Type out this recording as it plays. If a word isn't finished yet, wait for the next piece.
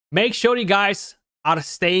Make sure you guys are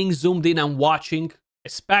staying zoomed in and watching,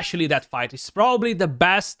 especially that fight. It's probably the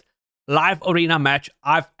best live arena match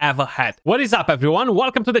I've ever had. What is up, everyone?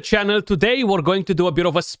 Welcome to the channel. Today we're going to do a bit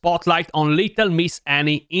of a spotlight on Little Miss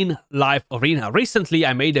Annie in live arena. Recently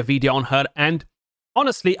I made a video on her and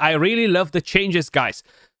honestly I really love the changes, guys.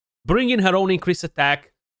 Bring in her own increased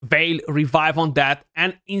attack, Veil, revive on that,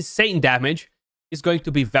 and insane damage is going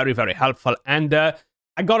to be very, very helpful. And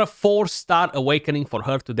I got a 4-star awakening for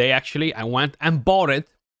her today, actually. I went and bought it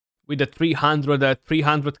with the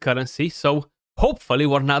 300 currency. So hopefully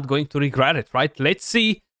we're not going to regret it, right? Let's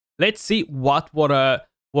see what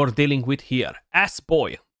we're dealing with here.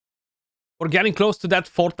 S-Boy. We're getting close to that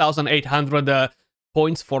 4,800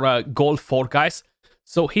 points for gold 4, guys.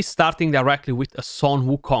 So he's starting directly with a Son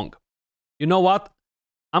Wukong. You know what?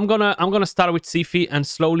 I'm gonna start with Sifi, and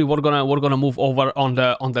slowly we're gonna move over on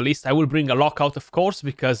the list. I will bring a lockout, of course,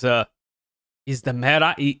 because it's the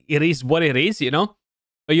meta. It is what it is, you know.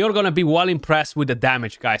 But you're gonna be well impressed with the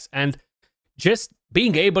damage, guys, and just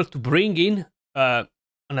being able to bring in an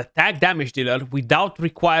attack damage dealer without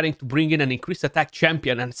requiring to bring in an increased attack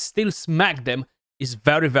champion and still smack them is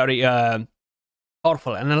very, very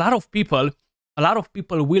powerful. And a lot of people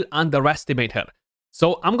will underestimate her.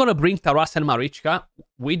 So I'm gonna bring Taras and Marichka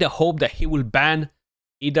with the hope that he will ban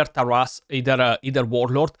either Taras, either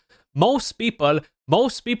Warlord. Most people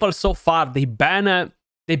so far they ban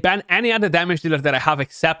any other damage dealer that I have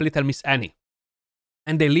except Little Miss Annie,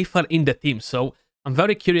 and they leave her in the team. So I'm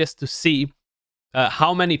very curious to see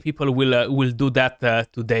how many people will do that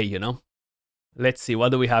today. You know, let's see,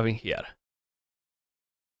 what do we have in here.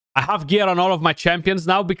 I have gear on all of my champions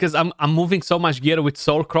now because I'm moving so much gear with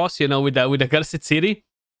Soul Cross, you know, with the Cursed City,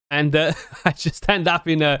 and I just end up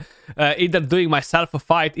in either doing myself a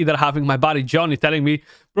fight, either having my buddy Johnny telling me,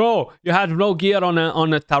 "Bro, you have no gear on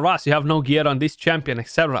a Taras, you have no gear on this champion,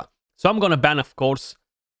 etc." So I'm gonna ban, of course,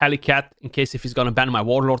 Helicat in case if he's gonna ban my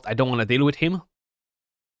Warlord. I don't want to deal with him.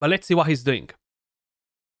 But let's see what he's doing.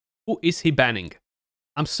 Who is he banning?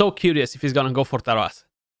 I'm so curious if he's gonna go for Taras.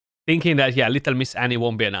 Thinking that, yeah, Little Miss Annie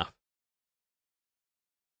won't be enough.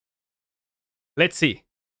 Let's see.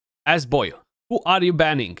 S-Boy, who are you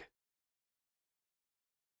banning?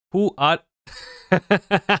 Who are...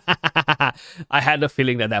 I had a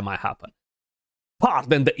feeling that might happen.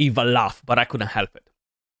 Pardon the evil laugh, but I couldn't help it.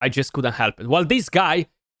 I just couldn't help it. Well, this guy,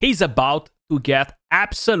 he's about to get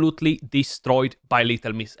absolutely destroyed by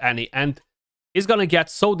Little Miss Annie. And he's gonna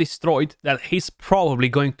get so destroyed that he's probably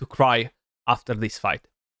going to cry after this fight.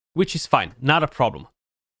 Which is fine, not a problem.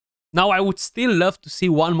 Now, I would still love to see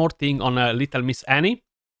one more thing on Little Miss Annie.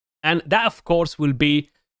 And that, of course, will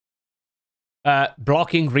be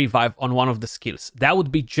blocking revive on one of the skills. That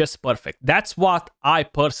would be just perfect. That's what I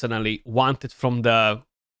personally wanted from the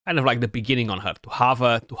kind of like the beginning on her, to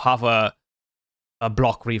have a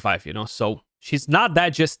block revive, you know. So she's not that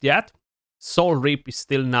just yet. Soul Reap is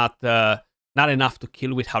still not enough to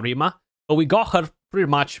kill with Harima, but we got her pretty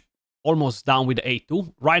much almost down with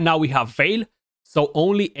A2. Right now we have Veil, so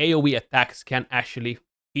only AoE attacks can actually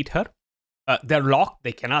hit her. They're locked,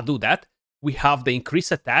 they cannot do that. We have the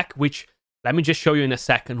increased attack, which, let me just show you in a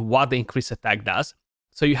second what the increased attack does.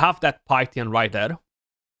 So you have that Pythian right there.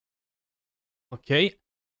 Okay.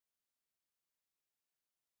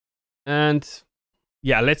 And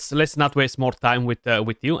yeah, let's not waste more time with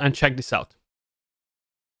you, and check this out.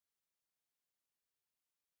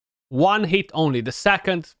 One hit only. The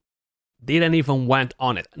second didn't even went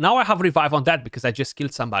on it. Now I have revive on that because I just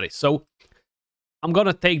killed somebody. So I'm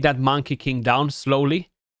gonna take that Monkey King down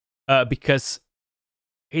slowly because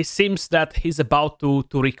it seems that he's about to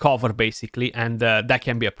recover basically, and that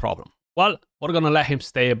can be a problem. Well, we're gonna let him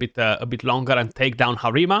stay a bit longer and take down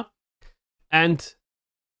Harima and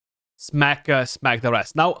smack the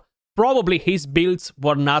rest. Now probably his builds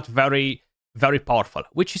were not very, very powerful,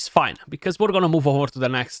 which is fine because we're gonna move over to the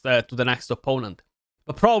next opponent.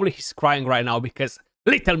 But probably he's crying right now because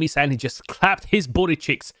Little Miss Annie just clapped his booty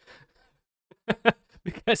cheeks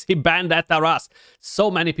because he banned that Taras. So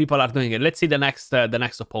many people are doing it. Let's see the next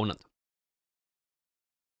opponent.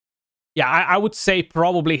 Yeah, I would say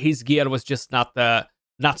probably his gear was just not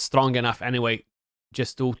strong enough anyway,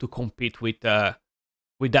 just to compete with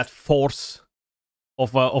that force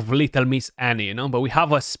of Little Miss Annie, you know. But we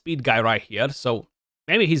have a speed guy right here, so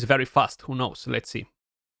maybe he's very fast. Who knows? Let's see.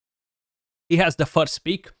 He has the first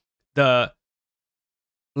pick, the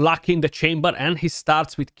Luck in the Chamber, and he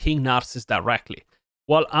starts with King Narcissus directly.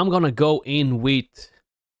 Well, I'm gonna go in with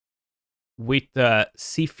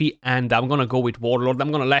Sifi, and I'm gonna go with Warlord.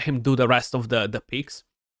 I'm gonna let him do the rest of the picks.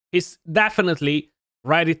 He's definitely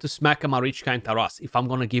ready to smack a Marichka and Taras if I'm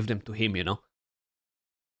gonna give them to him, you know.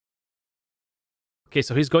 Okay,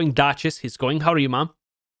 so he's going Duchess, he's going Harima.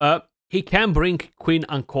 He can bring Queen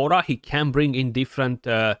Ancora. He can bring in different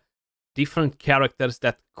characters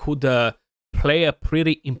that could play a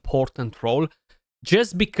pretty important role.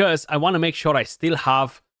 Just because I want to make sure I still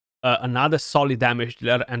have another solid damage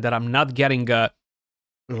dealer and that I'm not getting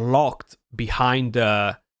locked behind.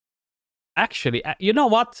 Actually, you know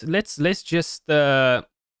what? Let's just let's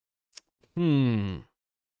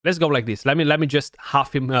go like this. Let me just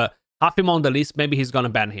half him on the list. Maybe he's gonna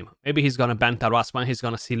ban him. Maybe he's gonna ban Taras when he's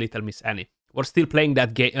gonna see Little Miss Annie. We're still playing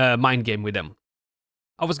that mind game with them.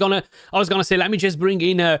 I was gonna say let me just bring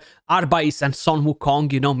in Arbais and Son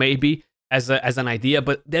Wukong, you know, maybe as an idea,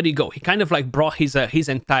 but there you go. He kind of like brought his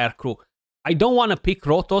entire crew. I don't want to pick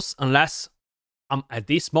Rotos unless I'm at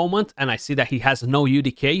this moment and I see that he has no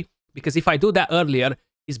UDK, because if I do that earlier,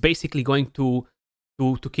 he's basically going to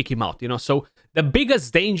kick him out, you know. So the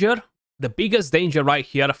biggest danger right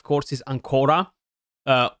here, of course, is Ancora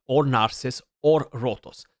or Narcissus or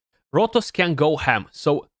Rotos. Rotos can go ham.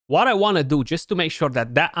 So what I want to do, just to make sure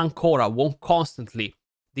that Ancora won't constantly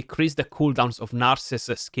decrease the cooldowns of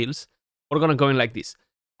Narcissus skills, we're going to go in like this.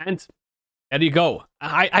 And there you go.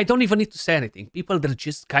 I don't even need to say anything. People, they're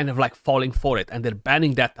just kind of like falling for it. And they're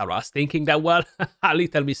banning that Taras, thinking that, well,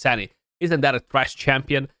 Little Miss Annie, isn't that a trash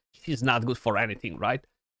champion? She's not good for anything, right?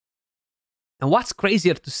 And what's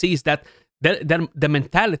crazier to see is that the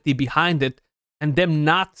mentality behind it, and them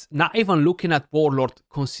not even looking at Warlord,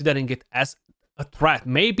 considering it as a threat.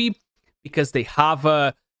 Maybe because they have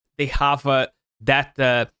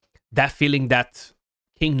that feeling that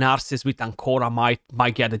King Narcissus with Ancora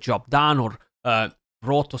might get the job done, or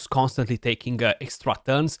Rotos constantly taking extra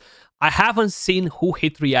turns. I haven't seen who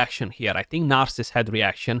hit reaction here. I think Narcissus had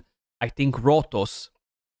reaction. I think Rotos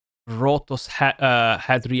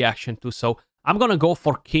had reaction too. So I'm gonna go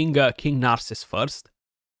for King Narcissus first.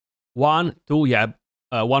 1, 2, yeah.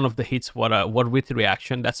 One of the hits were with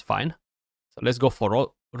reaction. That's fine. So let's go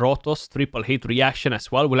for Rotos. Triple hit reaction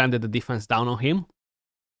as well. We landed the defense down on him.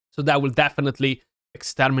 So that will definitely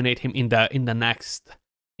exterminate him in the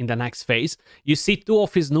next phase. You see, 2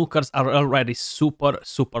 of his nukers are already super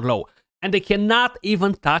low, and they cannot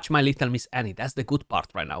even touch my Little Miss Annie. That's the good part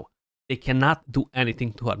right now. They cannot do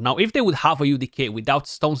anything to her. Now, if they would have a UDK without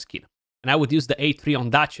Stone Skin, and I would use the A3 on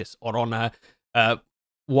Duchess or on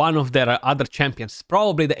one of their other champions,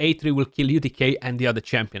 probably the A3 will kill UDK and the other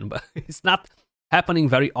champion, but it's not happening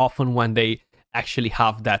very often when they actually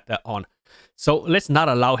have that on. So let's not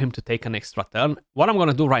allow him to take an extra turn. What I'm going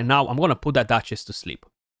to do right now, I'm going to put that Duchess to sleep.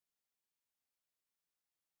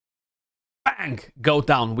 Bang! Go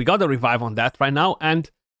down. We got a revive on that right now. And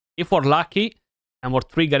if we're lucky and we're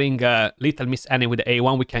triggering Little Miss Annie with the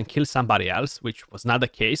A1, we can kill somebody else, which was not the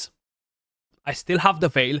case. I still have the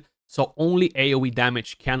Veil, so only AoE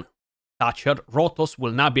damage can touch her. Rotos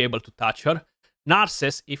will not be able to touch her.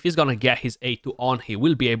 Narcissus, if he's going to get his A2 on, he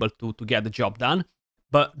will be able to get the job done.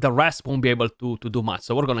 But the rest won't be able to do much.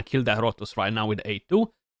 So we're going to kill that Rotos right now with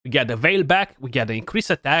A2. We get the Veil back. We get the increased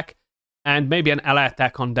attack. And maybe an ally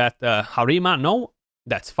attack on that Harima. No,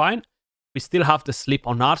 that's fine. We still have the sleep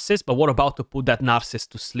on Narcissus. But we're about to put that Narcissus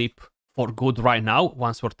to sleep for good right now.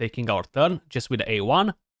 Once we're taking our turn. Just with the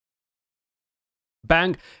A1.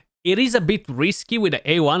 Bang. It is a bit risky with the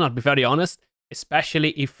A1, I'll be very honest. Especially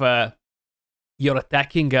if you're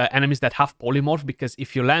attacking enemies that have polymorph, because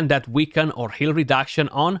if you land that weaken or heal reduction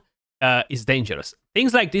on, it's dangerous.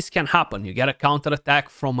 Things like this can happen. You get a counter attack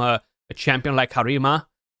from a champion like Harima,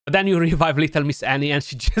 but then you revive Little Miss Annie and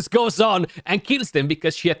she just goes on and kills them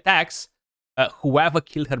because she attacks whoever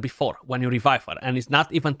killed her before when you revive her, and is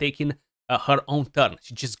not even taking her own turn.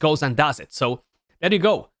 She just goes and does it. So there you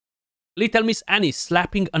go. Little Miss Annie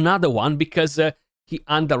slapping another one because he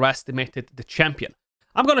underestimated the champion.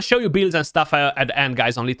 I'm going to show you builds and stuff at the end,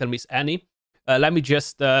 guys, on Little Miss Annie. Let me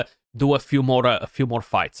just do a few more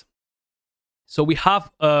fights. So we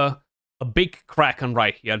have a big Kraken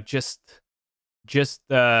right here, just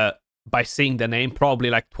by seeing the name, probably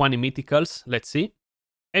like 20 mythicals. Let's see.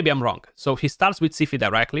 Maybe I'm wrong. So he starts with Siphi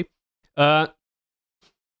directly.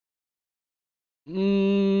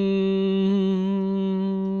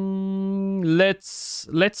 Let's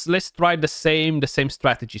try the same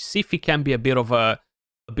strategy. Siphi can be a bit of a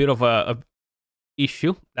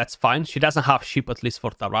issue. That's fine. She doesn't have ship, at least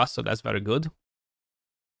for Taras, so that's very good.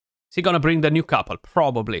 Is he gonna bring the new couple?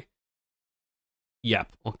 Probably.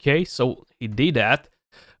 Yep. Okay, so he did that.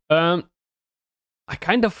 I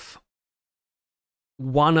kind of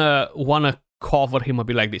wanna cover him a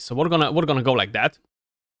bit like this. So we're gonna go like that.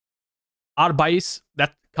 Arbais,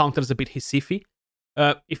 that counters a bit his Siphi.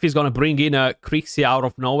 If he's gonna bring in a Crixie out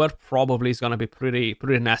of nowhere, probably it's gonna be pretty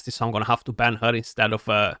nasty. So I'm gonna have to ban her instead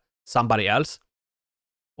of somebody else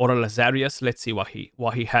or a Lazarius. Let's see what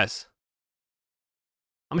he has.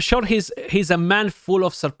 I'm sure he's a man full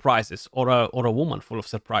of surprises, or a woman full of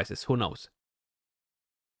surprises. Who knows?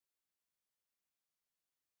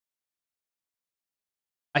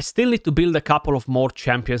 I still need to build a couple of more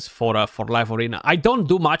champions for Live Arena. I don't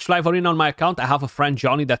do much Live Arena on my account. I have a friend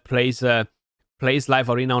Johnny that plays Live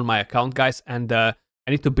Arena on my account, guys, and I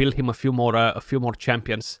need to build him a few more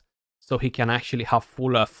champions so he can actually have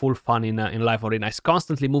full fun in Live Arena. He's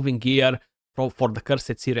constantly moving gear for the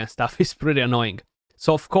Cursed Syrian stuff. It's pretty annoying.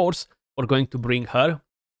 So of course we're going to bring her.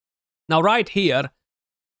 Now right here,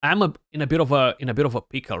 I'm in a bit of a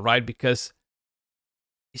pickle, right? Because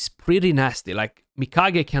it's pretty nasty. Like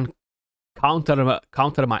Mikage can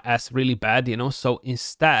counter my ass really bad, you know. So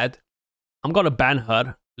instead, I'm gonna ban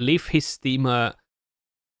her, leave his team on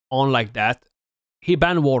like that. He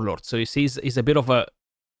banned Warlord, so you see, it's a bit of a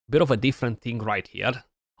different thing right here.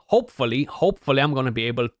 Hopefully, I'm gonna be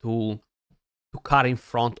able to cut in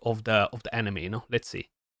front of the enemy, you know. Let's see.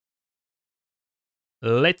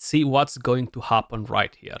 Let's see what's going to happen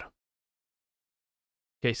right here.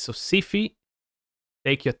 Okay, so Sifi,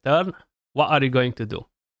 take your turn. What are you going to do?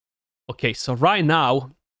 Okay, so right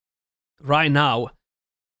now,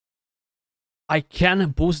 I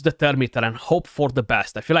can boost the Thermitter and hope for the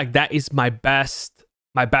best. I feel like that is my best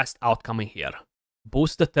outcome in here.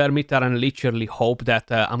 Boost the Thermitter and literally hope that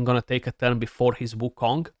I'm gonna take a turn before his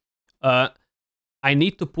Wukong. I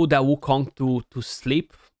need to put that Wukong to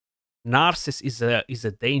sleep. Narcissus is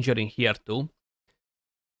a danger in here too.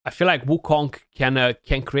 I feel like Wukong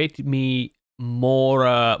can create me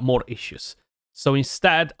more issues. So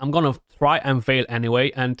instead, I'm gonna try and Veil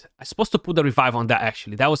anyway, and I'm supposed to put the revive on that.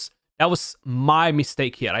 Actually, that was my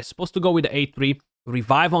mistake here. I'm supposed to go with the A3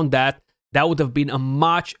 revive on that. That would have been a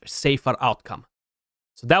much safer outcome.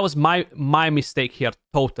 So that was my mistake here.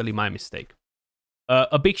 Totally my mistake.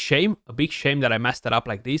 A big shame that I messed it up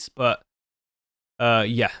like this. But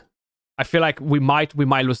yeah, I feel like we might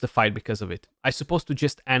lose the fight because of it. I'm supposed to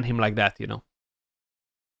just end him like that, you know.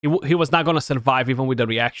 He was not gonna survive even with the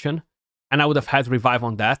reaction, and I would have had revive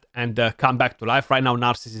on that and come back to life. Right now,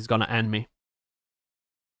 Narcissus is gonna end me.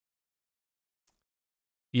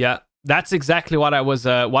 Yeah, that's exactly what I was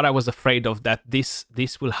afraid of, that this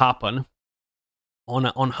will happen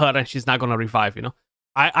on her, and she's not gonna revive. You know,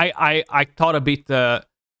 I thought a bit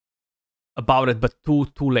about it, but too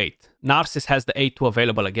late. Narcissus has the A2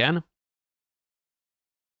 available again.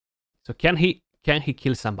 So can he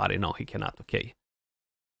kill somebody? No, he cannot. Okay,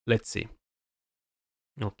 let's see.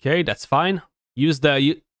 Okay, that's fine. Are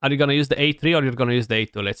you gonna use the A3 or you're gonna use the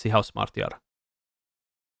A2? Let's see how smart you are.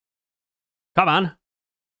 Come on.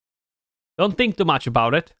 Don't think too much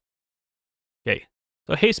about it. Okay,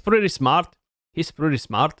 so he's pretty smart. He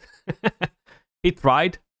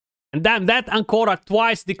tried. And damn, that Ancora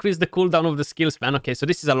twice decreased the cooldown of the skills, man. Okay, so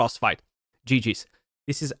this is a lost fight. GG's.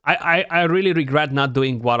 This is I really regret not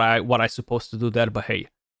doing what I supposed to do there, but hey,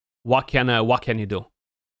 what can you do?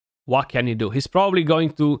 What can you do? He's probably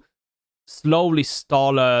going to slowly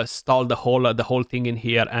stall the whole thing in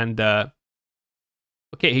here, and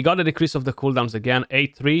okay, he got a decrease of the cooldowns again.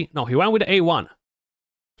 A3. No, he went with A1.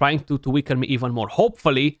 Trying to weaken me even more.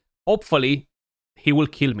 Hopefully, he will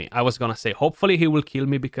kill me. I was gonna say, hopefully he will kill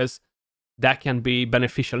me, because that can be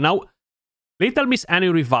beneficial. Now, Little Miss Annie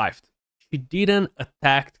revived. She didn't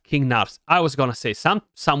attack King Nars. I was gonna say, some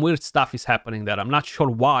weird stuff is happening there. I'm not sure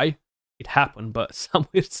why it happened, but some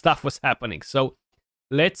weird stuff was happening. So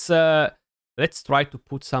let's try to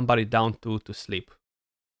put somebody down to sleep.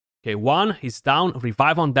 Okay, one, he's down.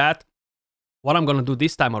 Revive on that. What I'm gonna do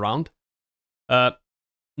this time around, not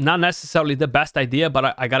necessarily the best idea,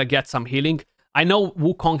 but I gotta get some healing. I know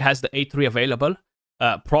Wukong has the A3 available.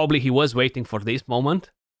 Probably he was waiting for this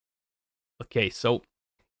moment. Okay, so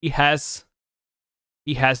he has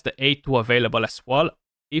the A2 available as well.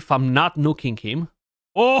 If I'm not nuking him,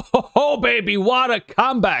 oh baby, what a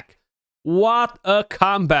comeback! What a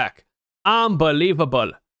comeback!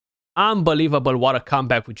 Unbelievable. Unbelievable what a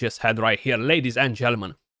comeback we just had right here, ladies and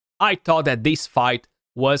gentlemen. I thought that this fight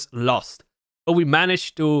was lost, but we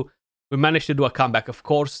managed to do a comeback. Of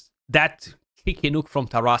course, that cheeky nuke from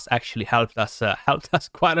Taras actually helped us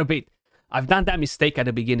quite a bit. I've done that mistake at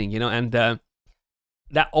the beginning, you know, and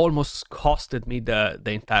that almost costed me the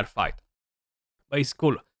entire fight. But it's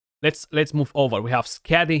cool. Let's move over. We have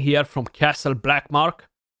Skadi here from Castle Blackmark.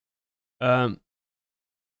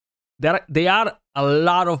 There are a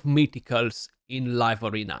lot of mythicals in Live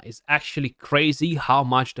Arena. It's actually crazy how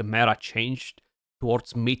much the meta changed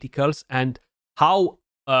towards mythicals, and how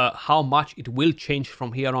much it will change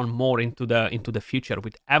from here on more into the future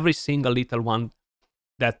with every single little one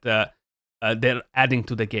that they're adding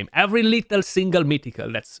to the game. Every little single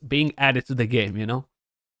mythical that's being added to the game, you know?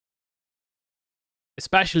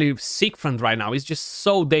 Especially Siegfried right now is just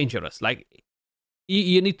so dangerous. Like,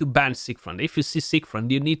 you need to ban Siegfried. If you see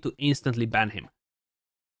Siegfried, you need to instantly ban him.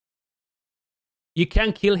 You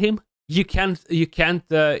can't kill him. You can't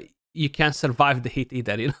survive the hit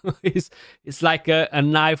either. You know, it's like a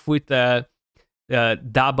knife with a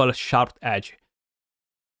double sharp edge.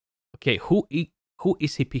 Okay, who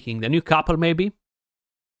is he picking? The new couple, maybe?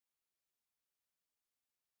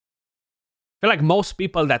 I feel like most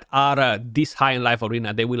people that are this high in Live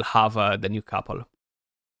Arena, they will have the new couple.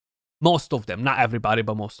 Most of them, not everybody,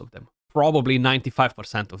 but most of them. Probably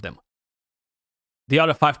 95% of them. The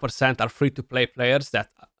other 5% are free-to-play players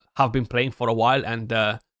that have been playing for a while, and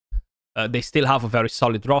they still have a very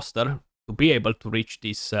solid roster to be able to reach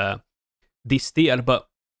this tier, but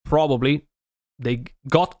probably they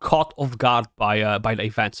got caught off guard by the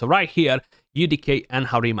event. So right here, UDK and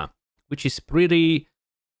Harima, which is pretty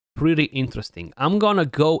interesting. I'm gonna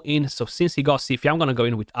go in. So since he got Sifi, I'm gonna go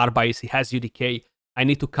in with Arbais. He has UDK. I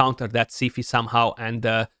need to counter that Sifi somehow, and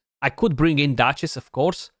I could bring in Duchess, of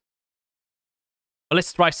course. But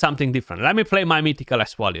let's try something different. Let me play my mythical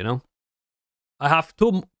as well. You know, I have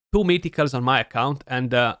two mythicals on my account,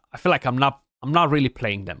 and I feel like I'm not really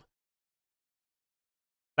playing them.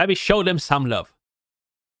 Let me show them some love.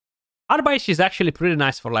 Arbais is actually pretty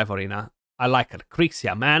nice for Live Arena. I like her.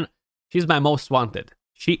 Crixia, man, she's my most wanted.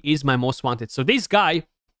 She is my most wanted. So this guy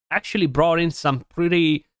actually brought in some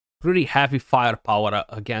pretty heavy firepower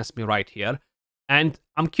against me right here. And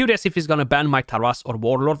I'm curious if he's gonna ban my Taras or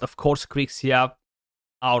Warlord. Of course, Crixia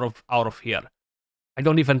out of here. I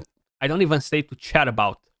don't even stay to chat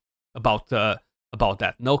about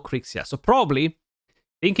that. No Crixia. So probably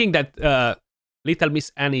thinking that Little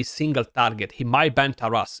Miss Annie is single target, he might ban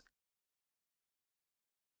Taras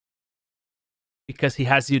because he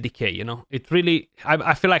has UDK. You know, it really.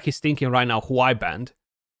 I feel like he's thinking right now who I banned,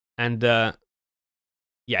 and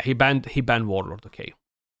yeah, he banned Warlord. Okay,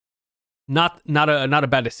 not a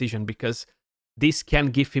bad decision because this can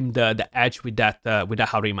give him the edge with that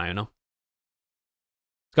Harima. You know,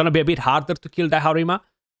 it's gonna be a bit harder to kill that Harima,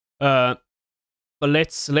 but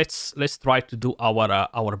let's try to do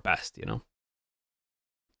our best. You know.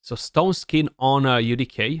 So Stone Skin on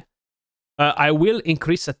UDK. I will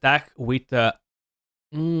increase attack with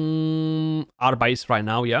Arbais right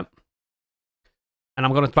now, yeah. And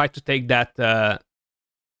I'm gonna try to take that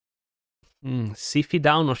Sifi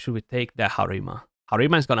down, or should we take the Harima?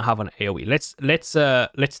 Harima is gonna have an AoE. Let's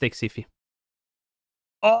take Sifi.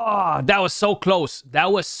 Oh, that was so close.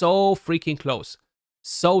 That was so freaking close.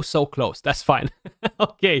 So close. That's fine.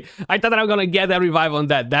 Okay, I thought that I'm gonna get a revive on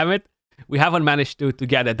that. Damn it. We haven't managed to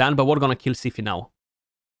get it done, but we're gonna kill Sifi now.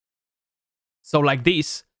 So like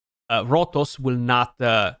this, Rotos will not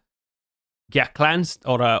get cleansed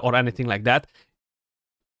or anything like that.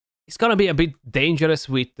 It's gonna be a bit dangerous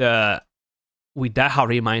with that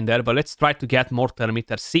Harima in there, but let's try to get more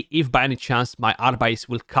Thermitter. See if by any chance my Arbais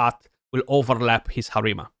will overlap his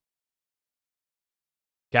Harima.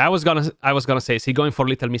 Okay, I was gonna say, is he going for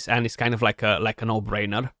Little Miss Anne? It's kind of like a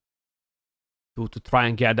no-brainer to try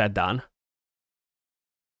and get that done.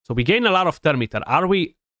 So we gain a lot of Thermitter. Are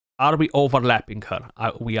we overlapping her?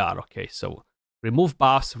 We are. Okay, so remove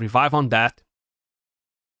buffs, revive on that.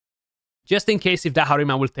 Just in case if that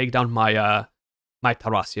Harima will take down my my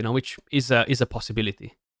Taras, you know, which is a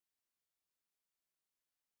possibility.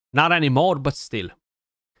 Not anymore, but still.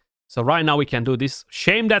 So right now we can do this.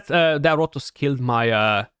 Shame that that Rotos killed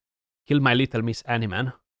my Little Miss Annie,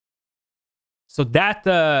 man. So that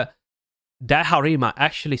Harima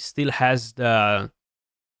actually still has the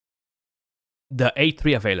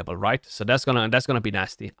A3 available, right? So that's gonna be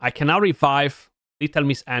nasty. I can now revive Little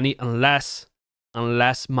Miss Annie unless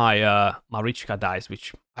my Marichka dies,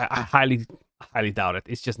 which I highly doubt it.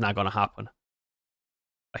 It's just not gonna happen.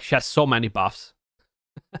 Like, she has so many buffs.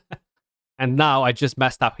 And now I just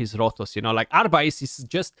messed up his Rotos, you know, like Arbais is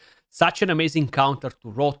just such an amazing counter to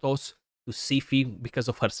Rotos, to Sifi because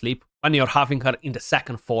of her sleep. When you're having her in the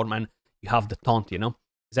second form and you have the taunt, you know,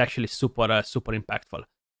 it's actually super impactful.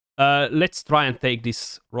 Let's try and take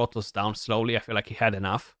this Rotos down slowly. I feel like he had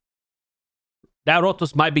enough. That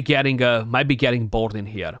Rotos might be getting bored in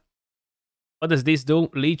here. What does this do?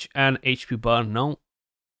 Leech and HP burn. No,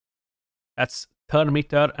 that's turn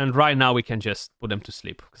meter, and right now we can just put them to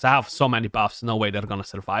sleep because I have so many buffs. No way they're gonna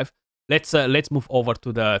survive. Let's move over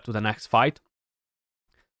to the next fight.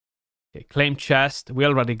 Okay, claim chest. We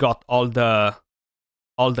already got all the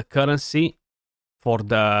currency. for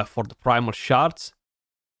the primal shards.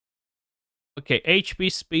 Okay,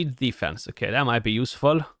 HP, speed, defense. Okay, that might be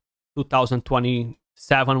useful.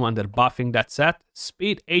 2027 when they're buffing that set.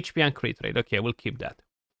 Speed, HP, and crit rate. Okay, we'll keep that.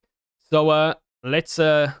 So let's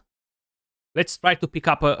try to pick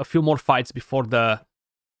up a few more fights before they're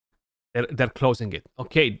closing it.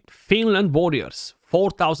 Okay, Finland Warriors,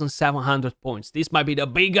 4,700 points. This might be the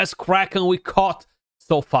biggest Kraken we caught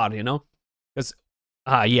so far, you know? Because,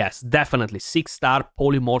 yes, definitely. 6-star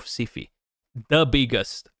Polymorph Siphi. The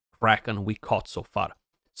biggest Kraken we caught so far.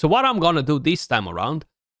 So what I'm going to do this time around,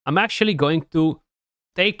 I'm actually going to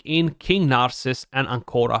take in King Narcissus and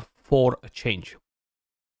Ancora for a change.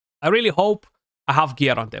 I really hope I have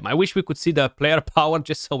gear on them. I wish we could see the player power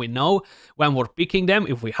just so we know when we're picking them,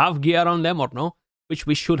 if we have gear on them or no, which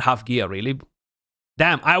we should have gear, really.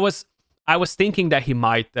 Damn, I was thinking that he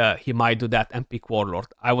might do that and pick Warlord.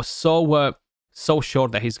 I was so sure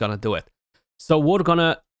that he's gonna do it. So we're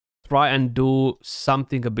gonna try and do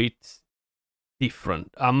something a bit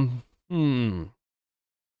different.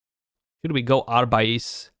 Should we go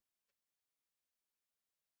Arbais?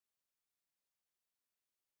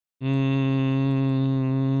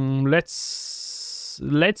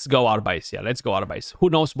 Let's go Arbais. Yeah, let's go Arbais. Who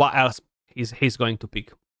knows what else he's going to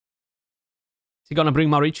pick? Is he gonna bring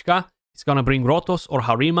Marichka? He's gonna bring Rotos or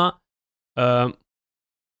Harima.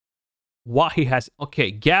 What he has?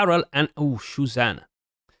 Okay, Garel and Shuzan.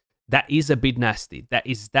 That is a bit nasty. That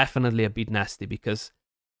is definitely a bit nasty because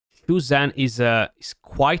Shuzan is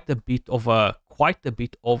quite a bit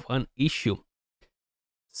of an issue.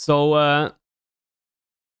 So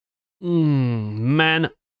man,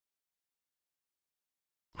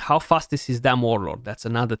 how fast is his damn Warlord? That's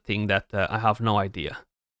another thing that I have no idea.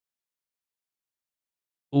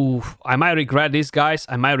 Oof, I might regret this, guys.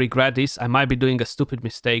 I might regret this. I might be doing a stupid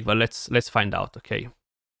mistake, but let's find out, okay?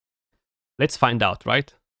 Let's find out,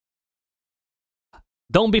 right?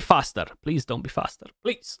 Don't be faster. Please don't be faster.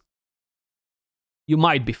 Please. You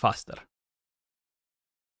might be faster.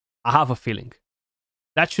 I have a feeling.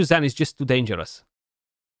 That Shuzan is just too dangerous.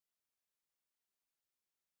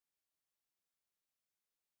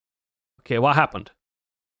 Okay, what happened?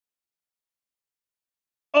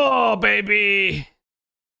 Oh, baby!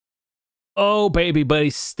 Oh, baby, but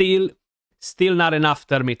it's still not enough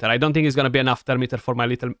Termiter. I don't think it's going to be enough Termiter for my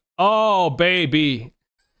little... Oh, baby!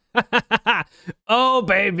 Oh,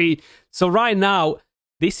 baby! So right now,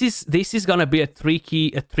 this is going to be a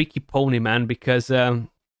tricky pony, man, because... who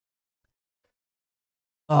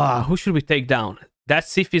should we take down? That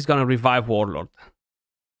Siphi is going to revive Warlord.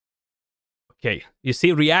 Okay, you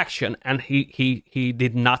see reaction, and he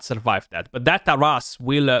did not survive that. But that Taras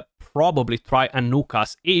will probably try and nuke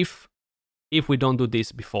us if we don't do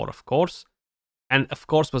this before, of course. And of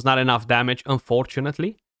course, was not enough damage,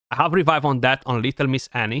 unfortunately. I have revive on that on Little Miss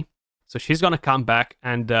Annie, so she's gonna come back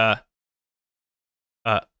and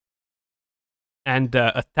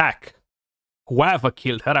attack whoever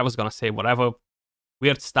killed her. I was gonna say whatever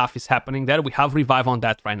weird stuff is happening there. We have revive on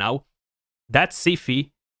that right now. That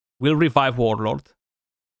Siphi will revive Warlord.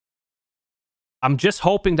 I'm just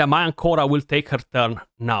hoping that my Ancora will take her turn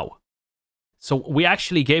now. So we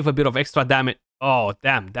actually gave a bit of extra damage. Oh,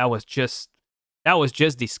 damn. That was just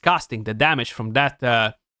disgusting. The damage from that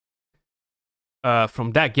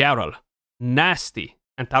Garel. Nasty.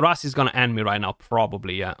 And Taras is gonna end me right now,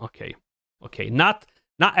 probably. Yeah, okay. Okay, not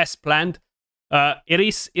as planned. It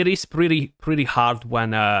is pretty hard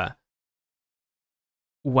when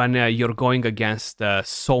you're going against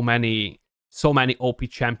so many OP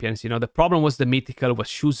champions. You know, the problem was the mythical, was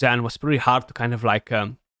Shuzan, was pretty hard to kind of like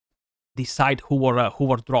decide who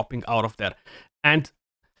were dropping out of there. And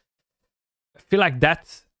I feel like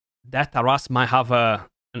that Taras might have an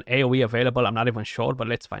AoE available. I'm not even sure, but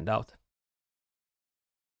let's find out.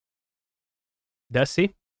 Does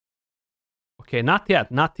he? Okay, not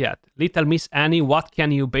yet. Little Miss Annie, what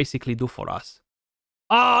can you basically do for us?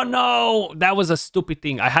 Oh no, that was a stupid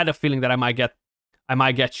thing. I had a feeling that I might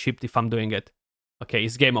get shipped if I'm doing it. Okay,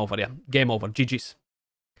 it's game over. Yeah, game over. GG's.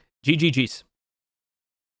 GG's.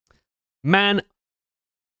 Man,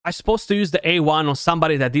 I'm supposed to use the A1 on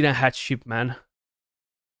somebody that didn't have ship, man.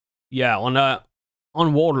 Yeah, on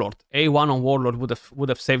Warlord. A1 on Warlord would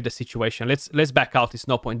have saved the situation. Let's back out. It's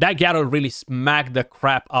no point. That Garel really smacked the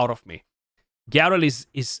crap out of me. Garel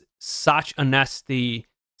is such a nasty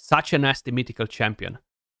mythical champion.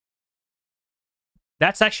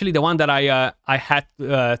 That's actually the one that I had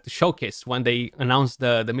to showcase when they announced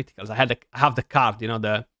the mythicals. I have the card, you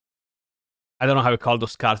know, I don't know how you call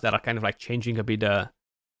those cards that are kind of like changing a bit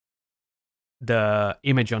the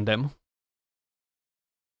image on them.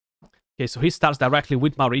 Okay, so he starts directly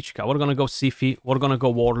with Marichka. We're gonna go Sifi, we're gonna go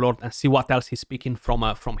Warlord, and see what else he's picking from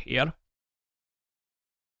here.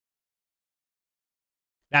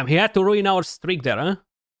 Damn, he had to ruin our streak there, huh?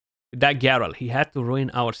 With that Geralt, he had to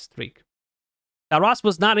ruin our streak. Taras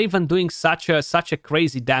was not even doing such a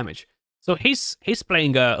crazy damage. So he's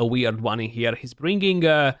playing a weird one in here. He's bringing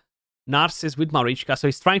Narcissus with Marichka, so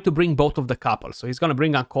he's trying to bring both of the couples. So he's gonna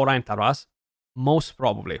bring Ancora and Taras, most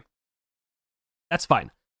probably. That's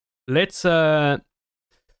fine. Let's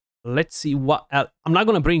see what else. I'm not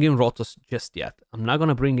gonna bring in Rotos just yet. And I'm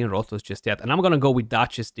gonna go with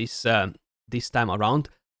Duchess this time around.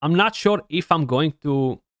 I'm not sure if I'm going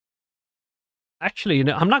to. Actually, you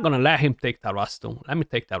know, I'm not gonna let him take Taras too. Let me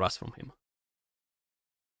take Taras from him.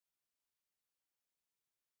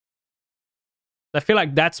 I feel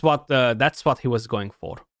like that's what he was going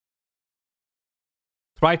for.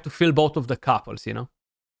 Try to fill both of the couples, you know.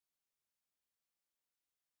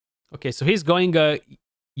 Okay, so he's going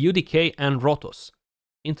UDK and Rotos.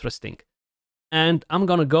 Interesting. And I'm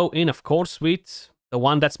gonna go in, of course, with the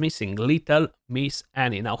one that's missing, Little Miss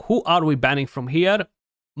Annie. Now, who are we banning from here?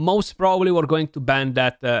 Most probably we're going to ban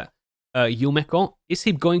that Yumeko. Is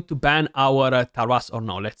he going to ban our Taras or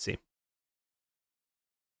no? Let's see.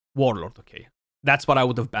 Warlord, okay. That's what I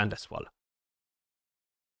would have banned as well.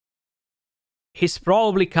 He's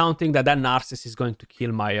probably counting that Narcissus is going to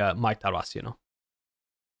kill my my Taras, you know.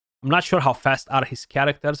 I'm not sure how fast are his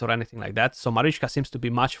characters or anything like that. So Marichka seems to be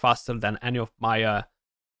much faster than any of my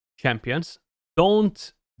champions.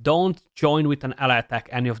 Don't join with an ally attack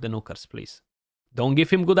any of the nukers, please. Don't give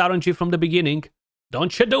him good RNG from the beginning.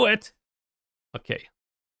 Don't you do it. Okay.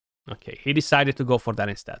 Okay, he decided to go for that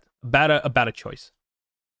instead. A better choice.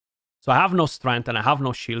 So I have no strength and I have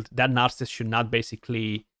no shield. That Narcissus should not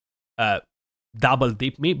basically double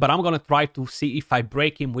dip me. But I'm going to try to see if I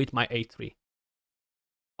break him with my A3.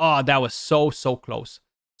 Oh, that was so close.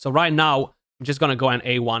 So right now, I'm just going to go and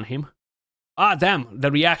A1 him. Ah, damn,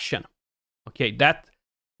 the reaction. Okay, that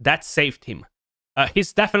saved him.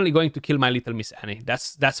 He's definitely going to kill my Little Miss Annie.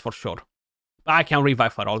 That's for sure. I can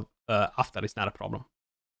revive her all after. It's not a problem.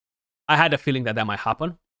 I had a feeling that might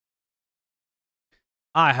happen.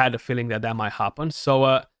 So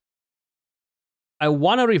I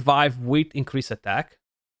want to revive with increased attack.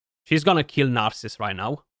 She's going to kill Narcissus right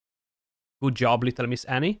now. Good job, Little Miss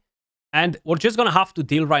Annie. And we're just going to have to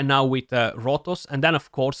deal right now with Rotos. And then,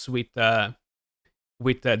 of course, with the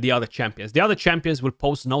other champions. The other champions will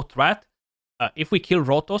pose no threat. If we kill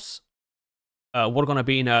Rotos, we're going to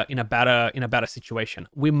be in a better situation.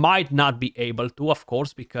 We might not be able to, of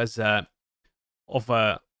course, because of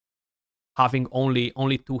having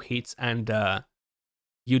only 2 hits and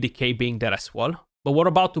UDK being there as well. But we're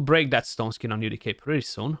about to break that stone skin on UDK pretty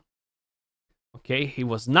soon. Okay, he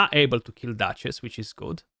was not able to kill Duchess, which is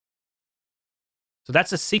good. So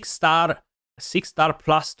that's a 6-star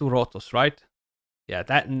plus 2 Rotos, right? Yeah,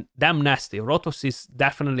 that damn nasty. Rotos is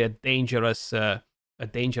definitely a dangerous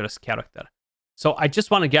character. So I just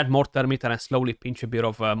want to get more Thermiter and slowly pinch a bit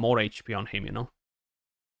of more HP on him, you know.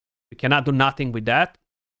 We cannot do nothing with that.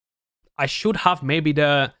 I should have maybe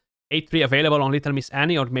the A3 available on Little Miss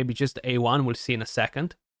Annie, or maybe just the A1. We'll see in a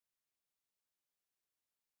second.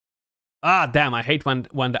 Ah, damn! I hate when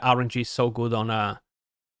the RNG is so good on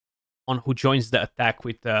who joins the attack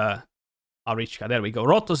with Arichka. There we go.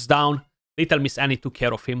 Rotos down. Little Miss Annie took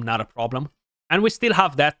care of him. Not a problem. And we still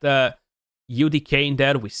have that UDK in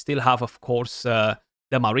there. We still have, of course, the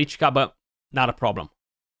Marichka, but not a problem.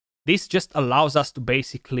 This just allows us to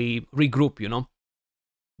basically regroup, you know.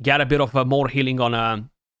 Get a bit of more healing on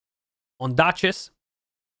Duchess.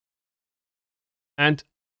 And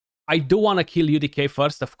I do want to kill UDK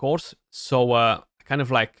first, of course. So kind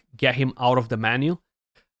of like get him out of the menu.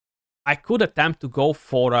 I could attempt to go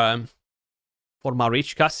for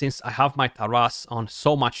Marichka, since I have my Taras on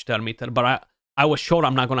so much Thermiter, but I was sure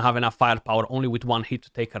I'm not going to have enough firepower only with 1 hit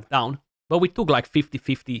to take her down. But we took like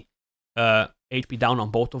 50-50 HP down on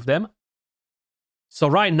both of them. So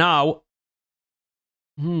right now,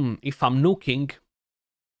 if I'm nuking,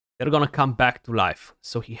 they're going to come back to life.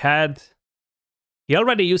 So he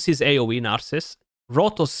already used his AoE, Narcissus.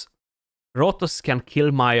 Rotos can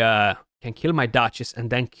kill my Duchess and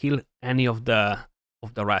then kill any of the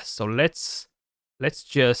rest. So let's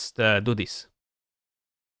just do this.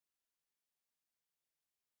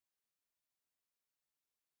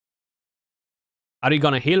 Are you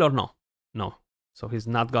gonna heal or no? No. So he's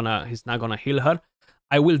not gonna heal her.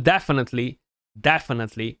 I will definitely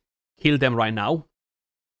kill them right now.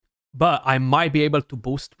 But I might be able to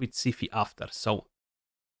boost with Sifi after. So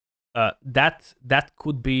that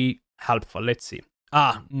could be helpful. Let's see.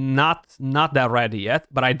 Not that ready yet,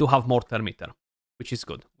 but I do have Mortar Meter, which is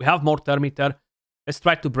good. We have Mortar Meter. Let's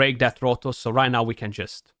try to break that Rotos, so right now we can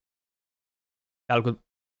just tell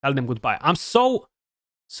them goodbye. I'm so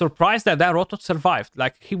surprised that Rotos survived.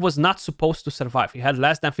 Like, he was not supposed to survive. He had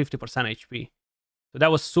less than 50% HP. So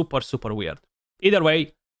that was super, super weird. Either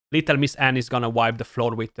way, Little Miss Annie is gonna wipe the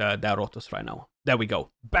floor with that Rotos right now. There we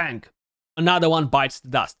go. Bang! Another one bites the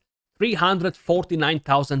dust.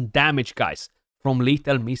 349,000 damage, guys, from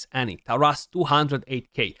Little Miss Annie. Taras,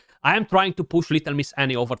 208k. I am trying to push Little Miss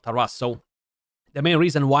Annie over Taras, so the main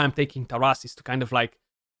reason why I'm taking Taras is to kind of like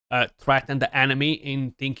threaten the enemy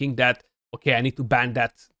in thinking that, okay, I need to ban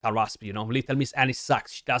that Taras, you know. Little Miss Annie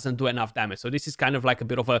sucks. She doesn't do enough damage. So this is kind of like a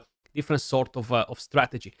bit of a different sort of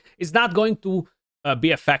strategy. It's not going to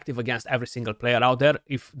be effective against every single player out there.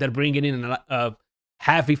 If they're bringing in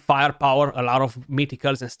heavy firepower, a lot of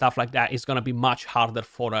mythicals and stuff like that, it's going to be much harder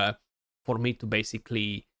for me to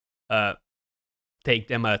basically take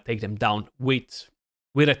them down with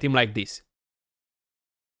a team like this.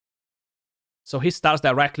 So he starts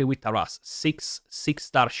directly with Taras.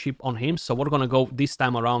 6-star ship on him. So we're going to go this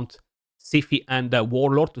time around Siphi and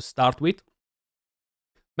Warlord to start with.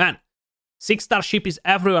 Man, 6-star ship is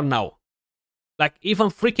everywhere now. Like, even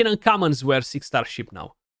freaking uncommons were 6-star ship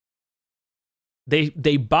now.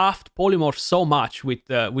 They buffed Polymorph so much with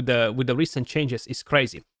the recent changes. It's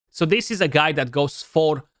crazy. So this is a guy that goes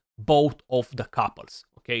for both of the couples.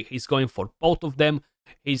 Okay, he's going for both of them.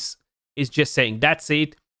 He's just saying, that's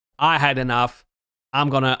it. I had enough. I'm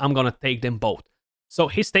gonna take them both. So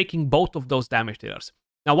he's taking both of those damage dealers.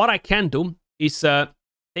 Now what I can do is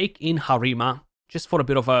take in Harima just for a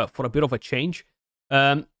bit of a change.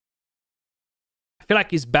 I feel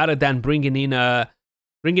like it's better than bringing in a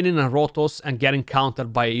Rotos and getting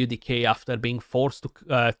countered by a UDK after being forced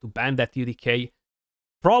to ban that UDK.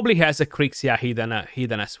 Probably has a Krixia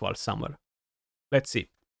hidden as well somewhere. Let's see.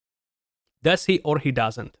 Does he or he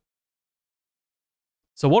doesn't?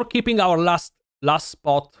 So we're keeping our last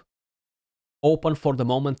spot open for the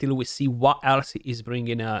moment till we see what else he is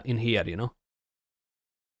bringing in here, you know?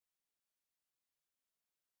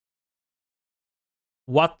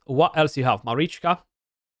 What else you have? Marichka?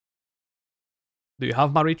 Do you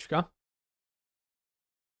have Marichka?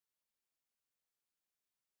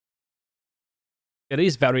 It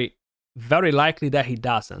is very, very likely that he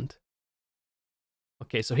doesn't.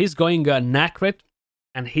 Okay, so he's going Nakret,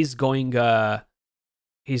 and he's going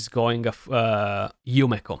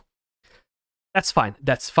Yumeko. That's fine.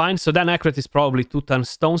 That's fine. So then Nakret is probably 2-turn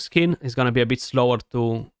Stone Skin. It's gonna be a bit slower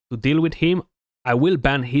to deal with him. I will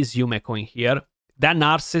ban his Yumeko in here. That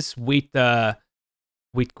Narcissus with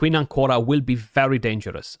Queen Ancora will be very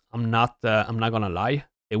dangerous. I'm not gonna lie.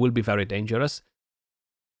 It will be very dangerous.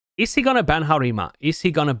 Is he gonna ban Harima? Is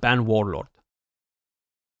he gonna ban Warlord?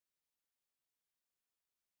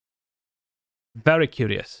 Very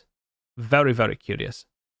curious. Very, very curious.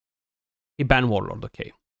 He banned Warlord,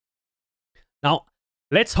 okay. Now,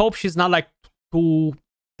 let's hope she's not like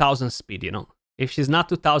 2000 speed, you know. If she's not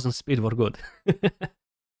 2000 speed, we're good.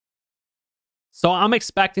 So I'm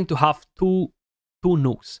expecting to have two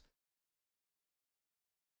nukes.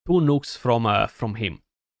 2 nukes from him.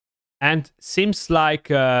 And seems like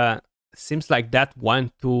that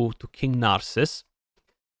went to King Narcissus.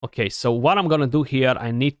 Okay, so what I'm gonna do here, I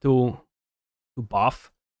need to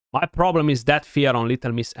buff. My problem is that fear on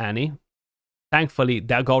Little Miss Annie. Thankfully,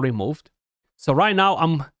 that got removed. So right now,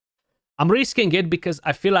 I'm risking it because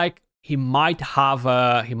I feel like he might have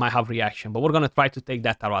reaction. But we're gonna try to take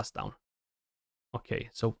that Taras down. Okay,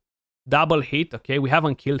 so double hit. Okay, we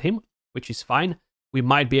haven't killed him, which is fine. We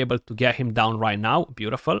might be able to get him down right now.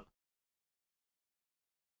 Beautiful.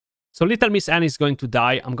 So Little Miss Annie is going to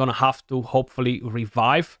die. I'm gonna have to hopefully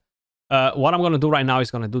revive. What I'm gonna do right now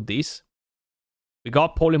is gonna do this. We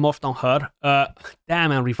got polymorphed on her.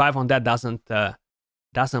 Damn, and revive on that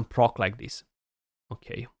doesn't proc like this.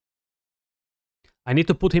 Okay. I need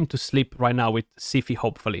to put him to sleep right now with Siphi,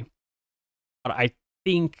 hopefully. But I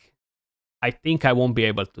think I won't be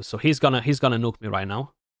able to. So he's gonna nuke me right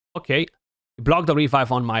now. Okay. He blocked the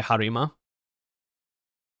revive on my Harima.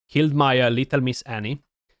 Killed my Little Miss Annie.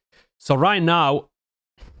 So right now,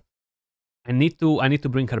 I need to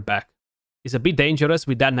bring her back. It's a bit dangerous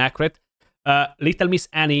with that Nakret. Little Miss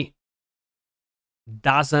Annie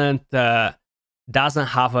doesn't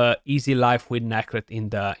have a easy life with Nakret in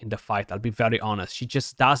the fight. I'll be very honest. She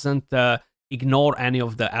just doesn't ignore any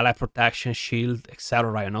of the ally protection, shield,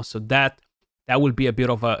 etc. You know, so that will be a bit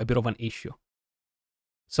of an issue.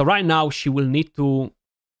 So right now she will need to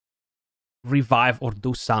revive or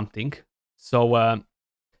do something. So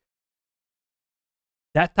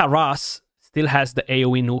that Taras Still has the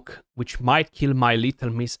AoE nuke, which might kill my Little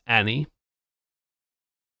Miss Annie.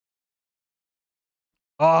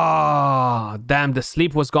 Oh, damn, the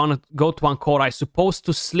sleep was gonna go to Ancora. I supposed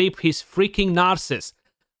to sleep his freaking Narcissus.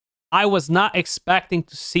 I was not expecting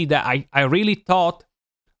to see that. I really thought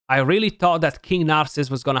that King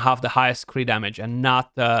Narcissus was gonna have the highest crit damage and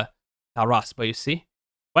not Taras. But you see,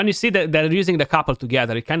 when you see that they're using the couple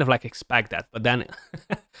together, you kind of like expect that. But then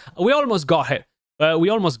we almost got it. We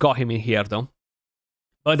almost got him in here though,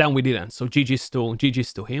 but then we didn't. So GG's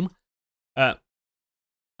to him.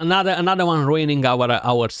 Another one ruining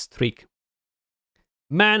our streak.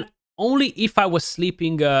 Man, only if I was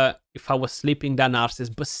sleeping that Narcissus,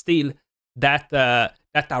 but still that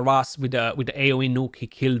Taras with the AoE nuke, he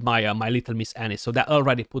killed my my Little Miss Annie. So that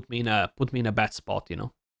already put me in a bad spot, you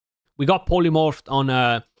know. We got polymorphed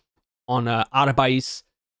on Arbais,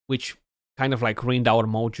 which kind of like ruined our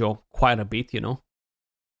mojo quite a bit, you know.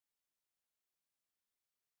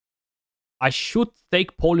 I should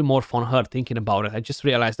take polymorph on her, thinking about it. I just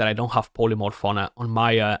realized that I don't have polymorph on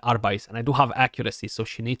my Arbais, and I do have accuracy, so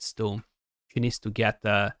she needs to get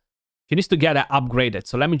upgraded.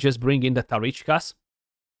 So let me just bring in the Tarichkas.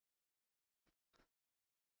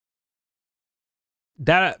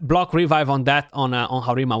 That block revive on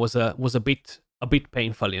Harima was a bit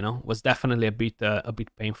painful, you know. Was definitely a bit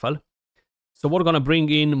painful. So we're gonna bring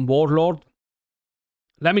in Warlord.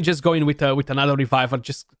 Let me just go in with another reviver,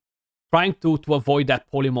 just trying to avoid that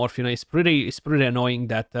polymorph. You know, it's pretty annoying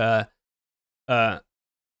that that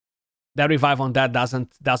revive on that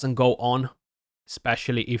doesn't go on,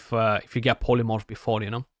 especially if you get polymorph before, you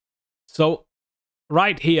know. So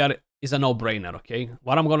right here is a no-brainer. Okay,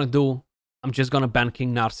 what I'm gonna do, I'm just gonna ban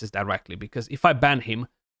King Narcissus directly, because if I ban him,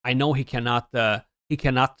 I know he cannot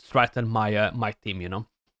threaten my team, you know.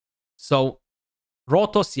 So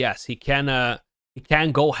Rotos, yes, he can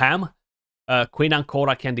go ham. Queen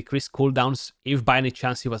Ancora can decrease cooldowns if by any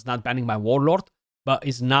chance he was not banning my Warlord, but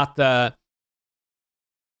is not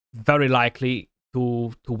very likely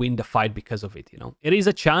to win the fight because of it, you know. It is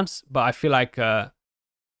a chance, but I feel like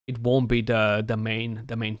it won't be the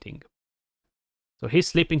main thing. So he's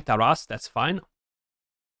sleeping Taras, that's fine.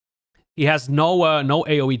 He has no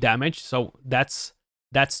AoE damage, so that's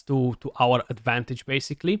to our advantage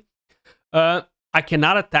basically. I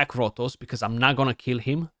cannot attack Rotos because I'm not gonna kill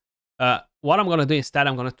him. What I'm gonna do instead,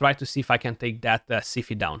 I'm gonna try to see if I can take that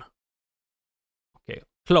Siphi down. Okay,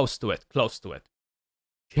 close to it.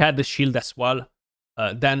 She had the shield as well.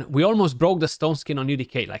 Then we almost broke the stone skin on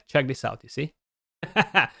UDK. Like, check this out, you see?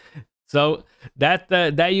 So that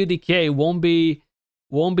UDK won't be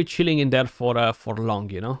chilling in there for long,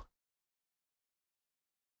 you know.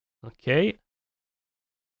 Okay.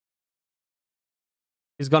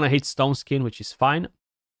 He's gonna hit stone skin, which is fine.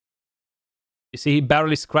 You see, he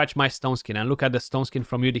barely scratched my stone skin, and look at the stone skin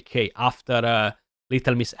from UDK after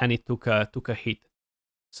Little Miss Annie took a hit.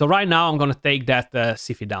 So right now I'm gonna take that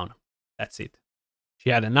Siphi down. That's it. She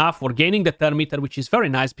had enough. We're gaining the turn meter, which is very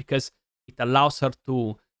nice because it allows her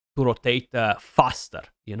to rotate faster,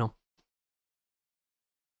 you know.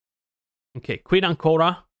 Okay, Queen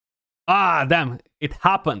Ancora. Ah, damn, it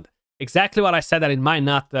happened. Exactly what I said, that it might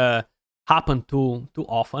not happen too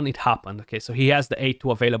often. It happened. Okay, so he has the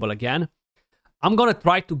A2 available again. I'm gonna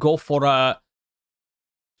try to go for a...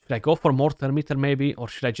 Should I go for more turn meter maybe? Or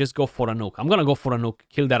should I just go for a nuke? I'm gonna go for a nuke.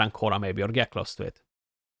 Kill that Ancora maybe, or get close to it. I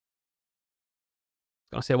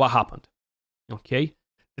was gonna say what happened. Okay.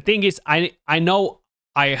 The thing is, I know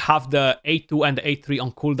I have the A2 and the A3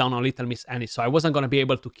 on cooldown on Little Miss Annie, so I wasn't gonna be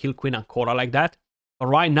able to kill Queen Ancora like that. But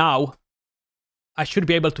right now, I should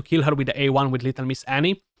be able to kill her with the A1 with Little Miss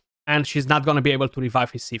Annie, and she's not gonna be able to revive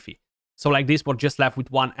his Siphi. So like this, we're just left with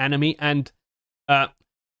one enemy, and I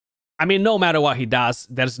mean, no matter what he does,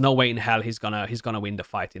 there's no way in hell he's gonna win the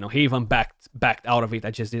fight. You know, he even backed out of it.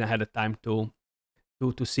 I just didn't have the time to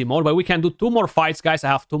see more. But we can do 2 more fights, guys. I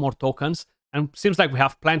have 2 more tokens, and seems like we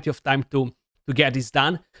have plenty of time to get this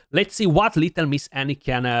done. Let's see what Little Miss Annie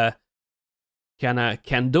can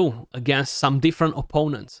do against some different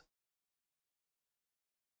opponents.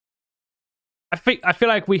 I feel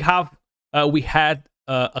like we had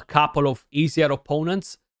a couple of easier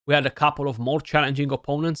opponents. We had a couple of more challenging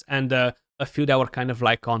opponents, and a few that were kind of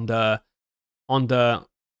like on the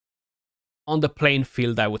playing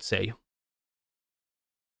field, I would say.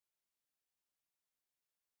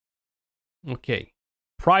 Okay,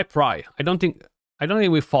 Pry. I don't think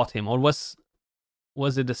we fought him, or was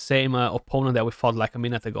it the same opponent that we fought like a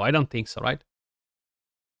minute ago? I don't think so, right?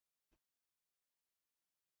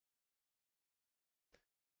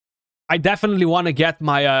 I definitely want to get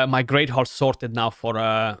my my Great Hall sorted now for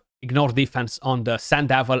ignore defense on the Sand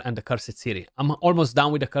Devil and the Cursed City. I'm almost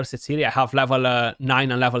done with the Cursed City. I have level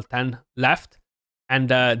 9 and level 10 left. And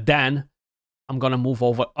then I'm gonna move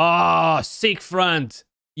over. Oh, Siegfried!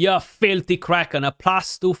 You filthy Kraken. A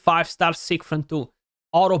 +2 5-star Siegfried too.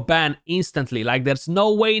 Auto ban instantly. Like, there's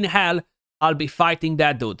no way in hell I'll be fighting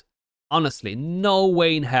that dude. Honestly, no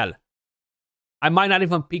way in hell. I might not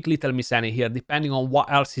even pick Little Miss Annie here, depending on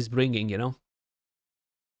what else he's bringing, you know?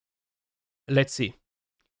 Let's see.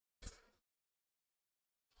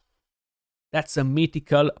 That's a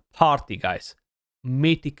mythical party, guys.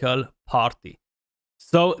 Mythical party.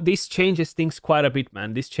 So this changes things quite a bit,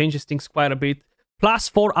 man. This changes things quite a bit.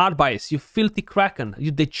 +4 art bias, you filthy Kraken.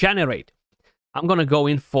 You degenerate. I'm gonna go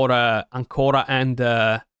in for Ancora and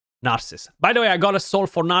Narcissus. By the way, I got a soul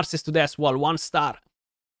for Narcissus today as well. 1 star.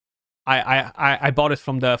 I bought it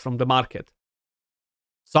from the market.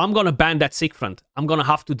 So I'm gonna ban that Siegfried. I'm gonna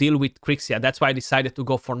have to deal with Crixia. That's why I decided to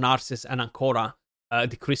go for Narcissus and Ancora.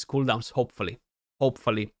 Decrease cooldowns, hopefully.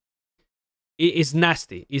 Hopefully. It is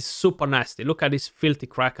nasty. It's super nasty. Look at this filthy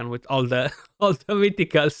Kraken with all the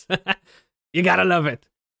mythicals. You gotta love it.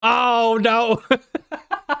 Oh no.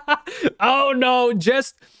 Oh no.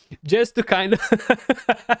 Just to kind of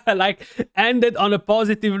like end it on a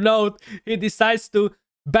positive note, he decides to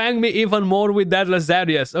bang me even more with that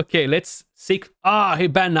Lazarius. Okay, let's see. Ah, he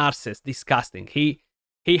banned Narcissus. Disgusting.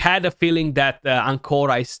 He had a feeling that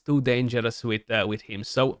Ancora is too dangerous with him.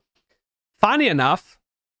 So, funny enough,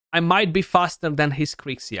 I might be faster than his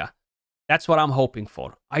Crixia. That's what I'm hoping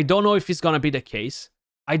for. I don't know if it's gonna be the case.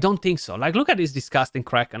 I don't think so. Like, look at this disgusting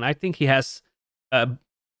Kraken. I think he has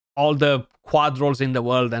all the quad rolls in the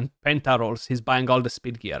world and penta rolls. He's buying all the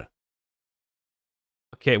speed gear.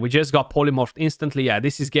 Okay, we just got polymorphed instantly. Yeah,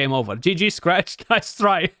 this is game over. GG, Skratch. Nice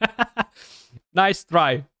try. Nice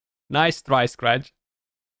try. Nice try, Skratch.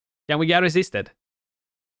 Can we get resisted?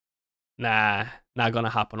 Nah, not gonna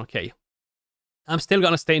happen. Okay. I'm still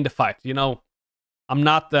gonna stay in the fight. You know, I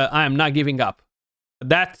am not giving up.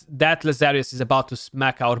 That Lazarius is about to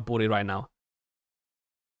smack our booty right now.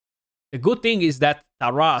 The good thing is that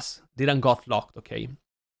Taras didn't got locked, okay?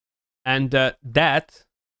 And that...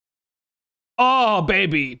 Oh,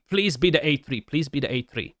 baby! Please be the A3. Please be the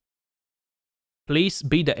A3. Please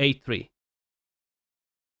be the A3.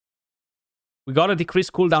 We gotta decrease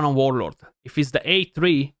cooldown on Warlord. If it's the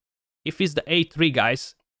A3,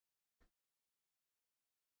 guys,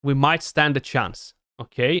 we might stand a chance.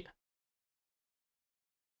 Okay.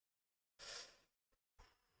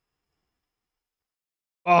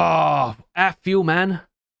 Oh, F you, man.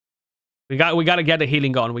 We gotta get a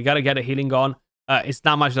healing on. We gotta get a healing on. It's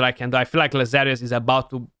not much that I can do. I feel like Lazarius is about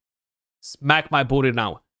to smack my booty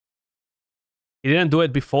now. He didn't do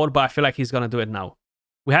it before, but I feel like he's gonna do it now.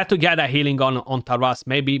 We had to get a healing on Taras.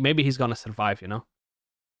 Maybe he's gonna survive, you know?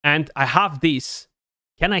 And I have this.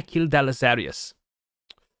 Can I kill that Lazarius?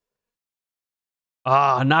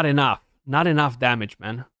 Ah, not enough. Not enough damage,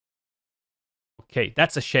 man. Okay,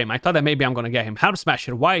 that's a shame. I thought that maybe I'm gonna get him. Helm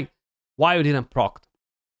Smasher, why you didn't proc?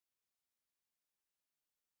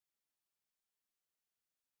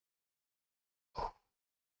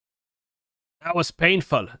 That was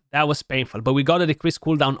painful. That was painful. But we got a decreased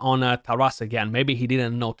cooldown on Taras again. Maybe he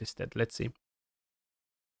didn't notice that. Let's see.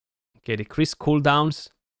 Okay, decreased cooldowns.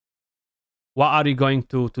 What are you going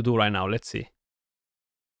to do right now? Let's see.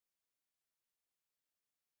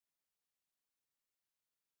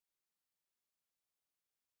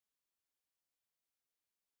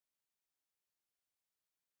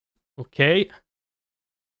 Okay.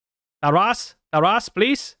 Taras,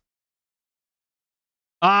 please.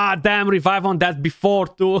 Ah, damn, revive on that before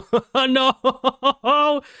too. No.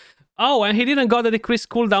 Oh, and he didn't got a decreased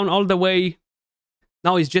cooldown all the way.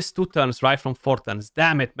 Now it's just 2 turns, right? From 4 turns.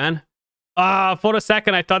 Damn it, man. Ah, for a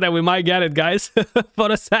second, I thought that we might get it, guys.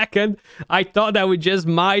 For a second, I thought that we just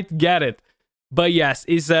might get it. But yes,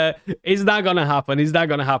 it's not gonna happen. It's not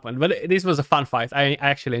gonna happen. But this was a fun fight. I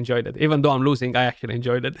actually enjoyed it. Even though I'm losing, I actually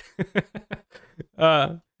enjoyed it.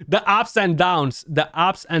 The ups and downs. The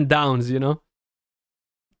ups and downs, you know?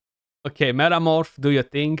 Okay, Metamorph, do your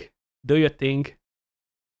thing. Do your thing.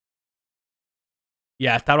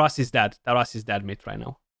 Yeah, Taras is dead. Taras is dead mid right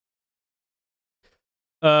now.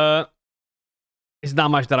 It's not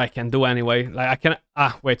much that I can do anyway. Like I can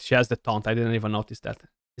wait, she has the taunt. I didn't even notice that.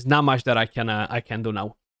 It's not much that I can do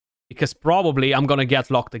now. Because probably I'm gonna get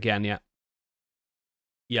locked again, yeah.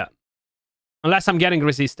 Yeah. Unless I'm getting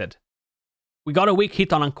resisted. We got a weak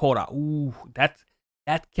hit on Ancora. Ooh, that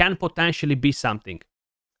can potentially be something.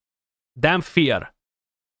 Damn fear.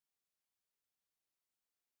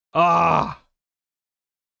 Ah.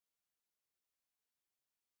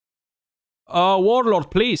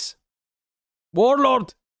 Warlord, please.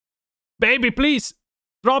 Warlord. Baby, please.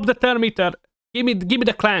 Drop the thermometer. Give me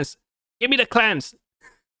the clans. Give me the clans.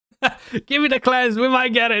 Give me the clans. We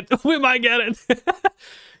might get it. We might get it.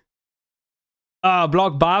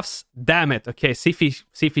 Block buffs. Damn it. Okay,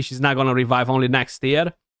 Seafish is not gonna revive, only next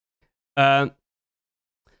year.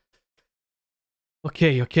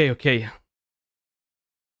 Okay.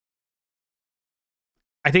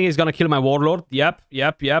 I think he's gonna kill my Warlord. Yep.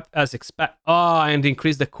 As expect. Oh, and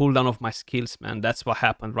increase the cooldown of my skills, man. That's what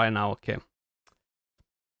happened right now. Okay.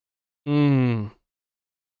 We're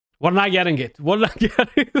not getting it. We're not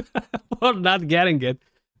getting it.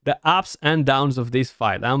 The ups and downs of this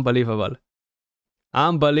fight. Unbelievable.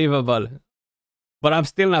 Unbelievable. But I'm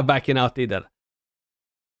still not backing out either.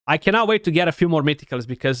 I cannot wait to get a few more mythicals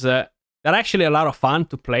because they're actually a lot of fun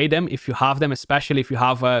to play them if you have them, especially if you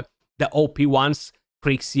have the OP ones.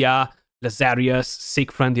 Crixia, Lazarius,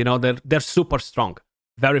 Siegfried, you know, they're super strong.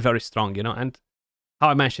 Very, very strong, you know. And how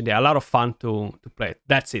I mentioned, they're a lot of fun to play.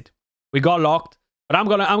 That's it. We got locked. But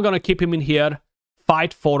I'm gonna keep him in here.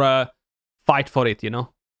 Fight for it, you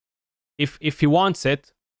know. If he wants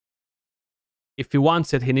it,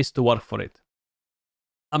 he needs to work for it.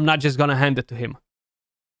 I'm not just gonna hand it to him.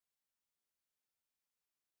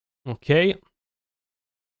 Okay.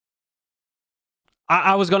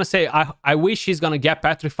 I was gonna say I wish he's gonna get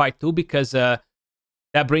petrified too, because that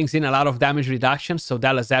brings in a lot of damage reduction, so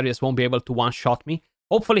that Lazarius won't be able to one-shot me.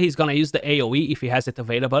 Hopefully he's gonna use the AoE if he has it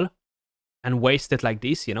available and waste it like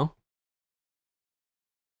this, you know.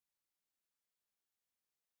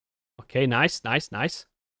 Okay, nice.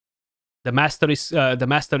 The master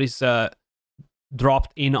is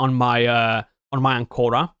dropped in on my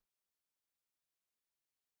Ancora.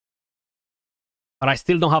 But I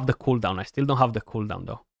still don't have the cooldown.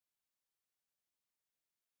 Though.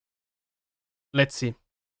 Let's see.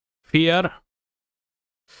 Fear.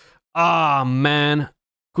 Ah, man.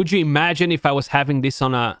 Could you imagine if I was having this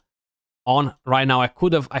on right now? I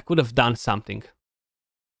could have done something.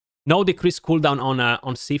 No decreased cooldown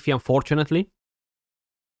on Sifi, unfortunately.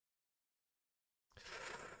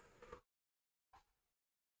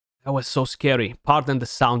 That was so scary. Pardon the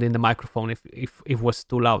sound in the microphone if it was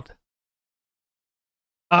too loud.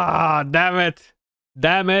 Ah, damn it.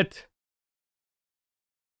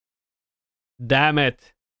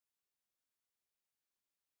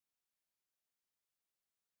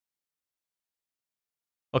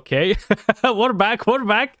 Okay. We're back.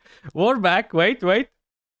 Wait.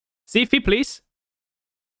 Sifi, please.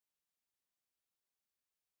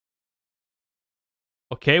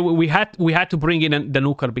 Okay, we had to bring in the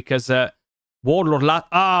nuker because Warlord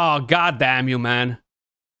oh, god damn you, man.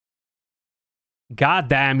 God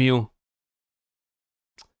damn you.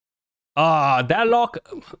 Oh, that lock.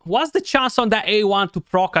 What's the chance on that A1 to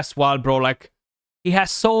proc as well, bro? Like, he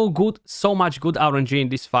has so much good RNG in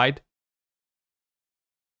this fight.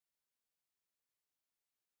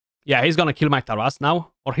 Yeah, he's gonna kill my Taras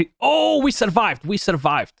now. Or he... Oh, we survived.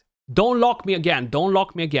 Don't lock me again.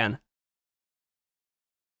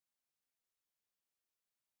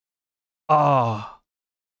 Oh.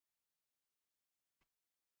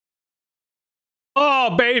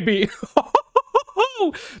 Oh, baby.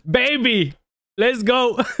 Baby. Let's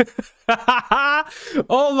go.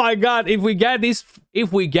 Oh my god, if we get this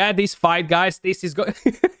fight, guys, this is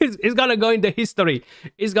it's gonna go in the history.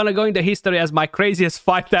 It's gonna go in the history as my craziest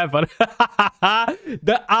fight ever.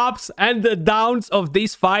 The ups and the downs of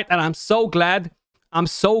this fight, and I'm so glad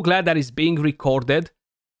that it's being recorded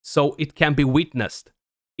so it can be witnessed.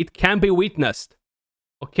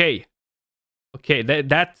 Okay,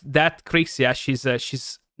 that Crixia,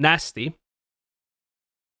 she's nasty.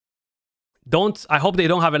 I hope they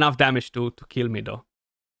don't have enough damage to kill me though.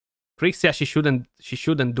 Crixia, she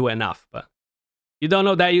shouldn't do enough, but you don't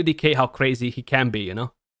know that UDK how crazy he can be, you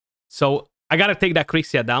know. So I gotta take that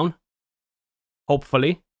Crixia down.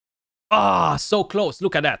 Hopefully. Ah, so close.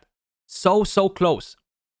 Look at that. So close.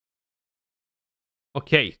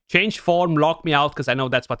 Okay, change form, lock me out, because I know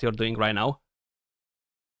that's what you're doing right now.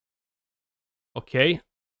 Okay.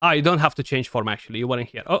 Ah, you don't have to change form, actually. You weren't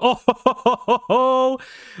here. Oh.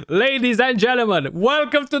 Ladies and gentlemen,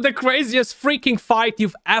 welcome to the craziest freaking fight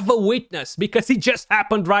you've ever witnessed, because it just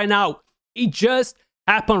happened right now.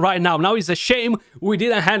 Now it's a shame we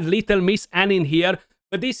didn't have Little Miss Anne in here,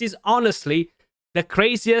 but this is honestly the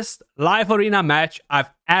craziest live arena match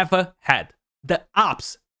I've ever had. The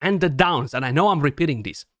ups and the downs, and I know I'm repeating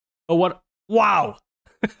this, but what? Wow.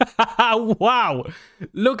 Wow.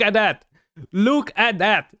 Look at that.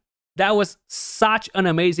 That was such an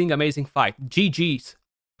amazing fight. GG's.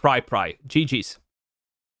 Pry. GG's.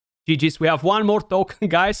 We have one more token,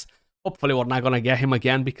 guys. Hopefully we're not gonna get him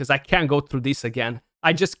again, because I can't go through this again.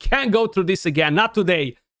 I just can't go through this again. Not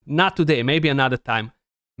today. Not today. Maybe another time.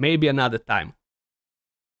 Maybe another time.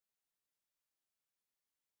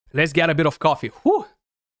 Let's get a bit of coffee. Whew.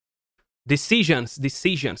 Decisions,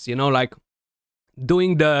 you know, like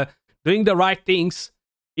doing the right things,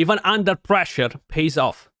 even under pressure, pays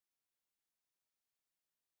off.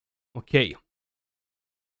 Okay.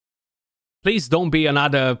 Please don't be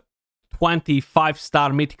another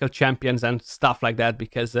 25-star mythical champions and stuff like that,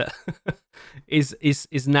 because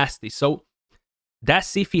is nasty. So that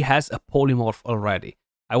Sifi has a polymorph already.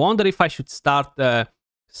 I wonder if I should start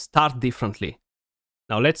differently.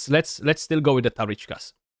 Now let's still go with the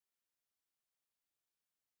Tarichkas.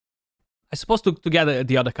 I suppose to get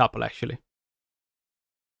the other couple actually.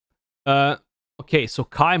 Okay, so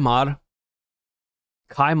Kaimar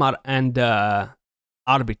and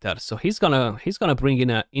Arbiter. So he's gonna bring in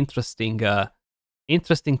an interesting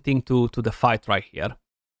thing to the fight right here.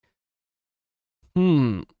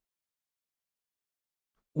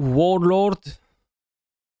 Warlord.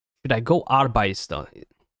 Should I go Arbais though?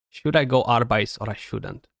 Should I go Arbais or I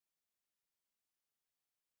shouldn't?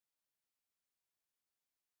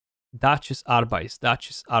 Duchess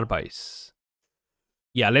Arbais.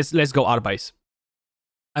 Yeah, let's go Arbais.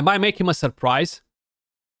 I might make him a surprise,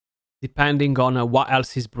 depending on what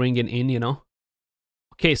else he's bringing in, you know.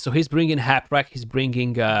 Okay, so he's bringing Haprek. He's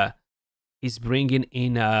bringing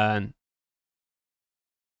in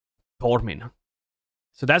Tormin.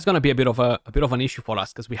 So that's gonna be a bit of an issue for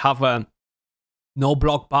us, because we have no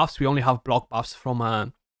block buffs. We only have block buffs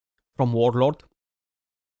from Warlord.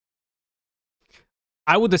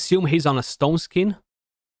 I would assume he's on a stone skin.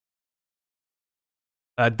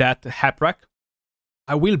 That Haprek.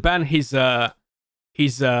 I will ban his Tormin.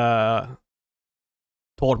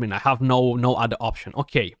 I have no other option.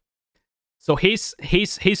 Okay. So he's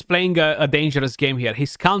playing a dangerous game here.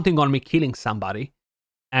 He's counting on me killing somebody,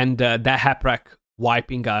 and that Haprek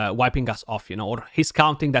wiping us off, you know. Or he's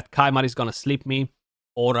counting that Kaimar is gonna sleep me,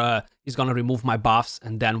 or he's gonna remove my buffs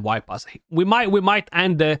and then wipe us. We might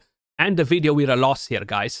end the video with a loss here,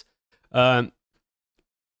 guys.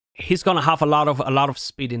 He's gonna have a lot of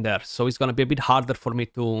speed in there, so it's gonna be a bit harder for me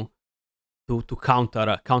to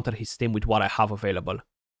counter his team with what I have available.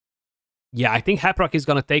 Yeah, I think Haprek is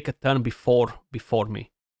gonna take a turn before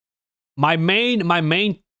me. My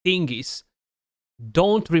main thing is,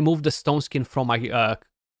 don't remove the stone skin from my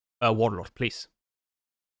Warlord, please.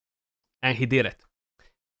 And he did it.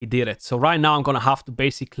 He did it. So right now I'm gonna have to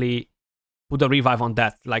basically put a revive on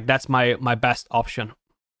that. Like, that's my best option.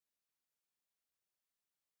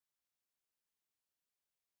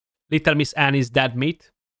 Little Miss Annie's dead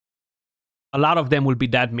meat. A lot of them will be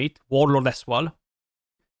dead meat. Warlord as well.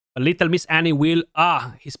 Little Miss Annie will...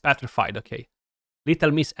 he's petrified. Okay.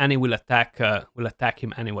 Little Miss Annie will attack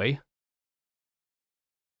him anyway.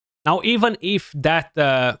 Now, even if that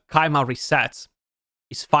Kaima resets,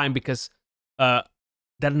 it's fine, because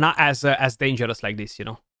they're not as dangerous like this, you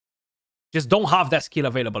know. Just don't have that skill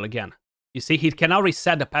available again. You see, he can now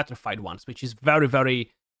reset the petrified ones, which is very,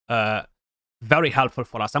 very, very helpful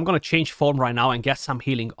for us. I'm going to change form right now and get some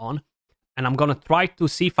healing on. And I'm going to try to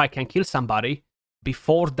see if I can kill somebody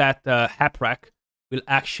before that Haprek will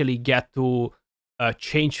actually get to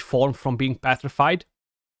change form from being petrified.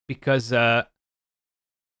 Because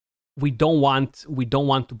we don't want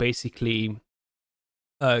to basically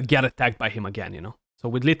get attacked by him again, you know. So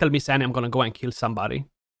with Little Miss Annie, I'm going to go and kill somebody.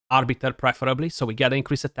 Arbiter preferably, so we get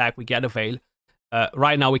increased attack, we get a Veil.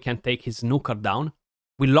 Right now we can take his nuker down.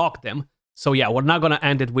 We lock them. So yeah, we're not gonna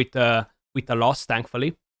end it with a loss,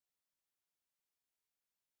 thankfully.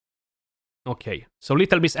 Okay, so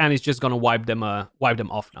Little Miss Anne is just gonna wipe them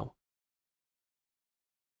off now.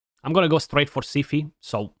 I'm gonna go straight for Sifi,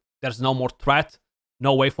 so there's no more threat,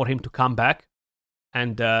 no way for him to come back.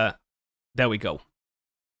 And there we go.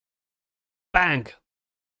 Bang!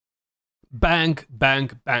 Bang, bang,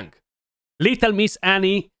 bang. Little Miss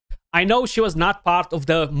Annie, I know she was not part of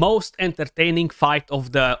the most entertaining fight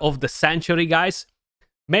of the century, guys.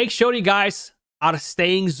 Make sure you guys are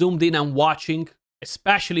staying zoomed in and watching,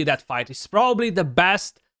 especially that fight. It's probably the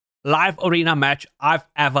best live arena match I've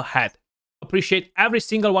ever had. Appreciate every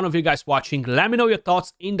single one of you guys watching. Let me know your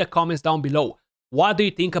thoughts in the comments down below. What do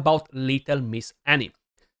you think about Little Miss Annie?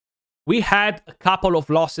 We had a couple of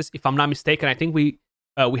losses, if I'm not mistaken. I think we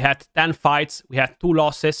had 10 fights, we had 2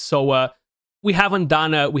 losses, so we haven't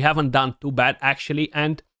done too bad actually,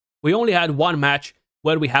 and we only had 1 match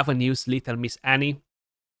where we haven't used Little Miss Annie.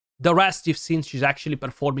 The rest you've seen she's actually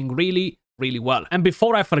performing really, really well. And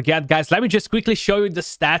before I forget, guys, let me just quickly show you the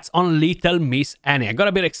stats on Little Miss Annie. I got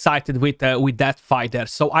a bit excited with that fight there.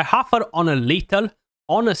 So I have her on a lethal,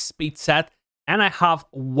 on a speed set, and I have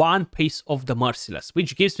one piece of the Merciless,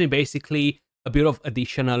 which gives me basically a bit of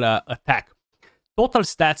additional attack. Total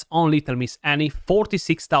stats on Little Miss Annie,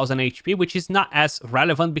 46,000 HP, which is not as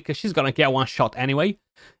relevant because she's gonna get one shot anyway.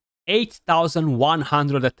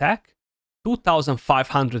 8,100 attack,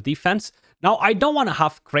 2,500 defense. Now, I don't want to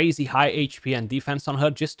have crazy high HP and defense on her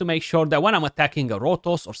just to make sure that when I'm attacking a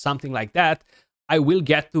Rotos or something like that, I will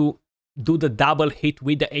get to do the double hit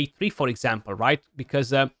with the A3, for example, right?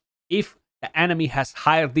 Because if the enemy has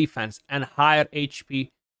higher defense and higher HP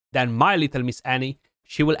than my Little Miss Annie,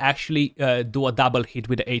 she will actually do a double hit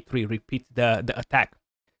with the A3, repeat the attack.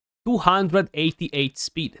 288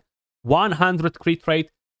 speed, 100 crit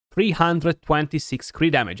rate, 326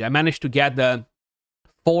 crit damage. I managed to get the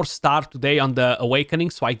 4-star today on the Awakening,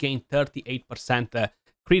 so I gained 38%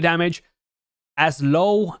 crit damage. As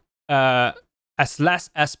low, as less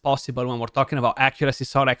as possible when we're talking about accuracy.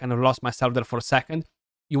 Sorry, I kind of lost myself there for a second.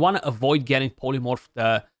 You want to avoid getting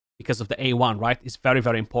polymorphed because of the A1, right? It's very,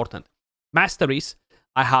 very important. Masteries,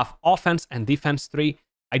 I have offense and defense 3.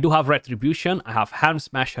 I do have Retribution. I have Helm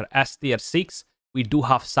Smasher S tier 6. We do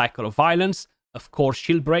have Cycle of Violence. Of course,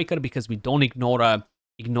 Shield Breaker, because we don't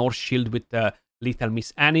ignore shield with the Little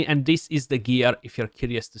Miss Annie. And this is the gear, if you're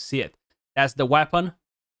curious to see it. That's the weapon.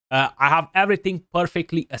 I have everything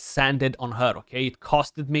perfectly ascended on her, okay? It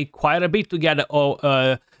costed me quite a bit to get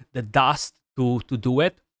the dust to do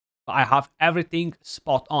it. But I have everything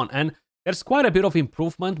spot on. And there's quite a bit of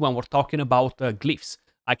improvement when we're talking about glyphs.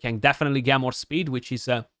 I can definitely get more speed, which is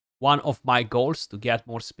one of my goals, to get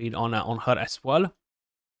more speed on her as well.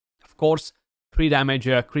 Of course, crit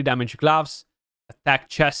damage gloves, attack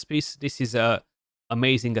chest piece. This is a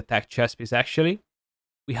amazing attack chest piece, actually.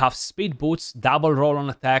 We have speed boots, double roll on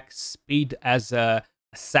attack, speed as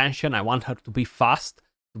ascension. I want her to be fast,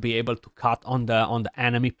 to be able to cut on the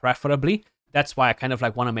enemy preferably. That's why I kind of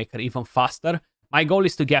like want to make her even faster. My goal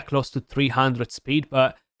is to get close to 300 speed,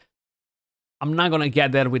 but I'm not going to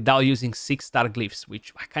get there without using 6-star glyphs,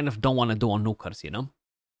 which I kind of don't want to do on nukers, you know?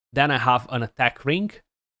 Then I have an attack ring.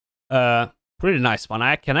 Pretty nice one.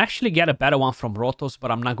 I can actually get a better one from Rotos,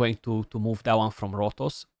 but I'm not going to move that one from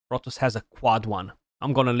Rotos. Rotos has a quad one.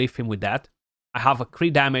 I'm going to leave him with that. I have a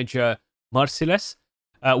crit damage Merciless.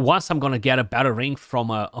 Once I'm going to get a better ring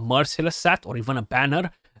from a Merciless set or even a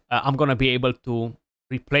banner, I'm going to be able to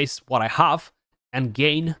replace what I have and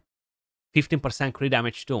gain 15% crit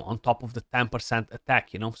damage too, on top of the 10%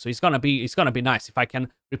 attack, you know? So it's gonna be nice. If I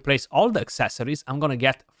can replace all the accessories, I'm gonna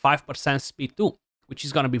get 5% speed too, which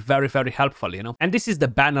is gonna be very, very helpful, you know? And this is the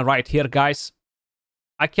banner right here, guys.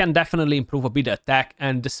 I can definitely improve a bit the attack,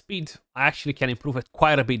 and the speed, I actually can improve it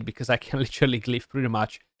quite a bit because I can literally glyph pretty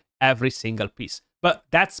much every single piece. But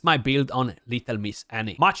that's my build on Little Miss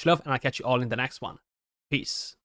Annie. Much love, and I'll catch you all in the next one. Peace.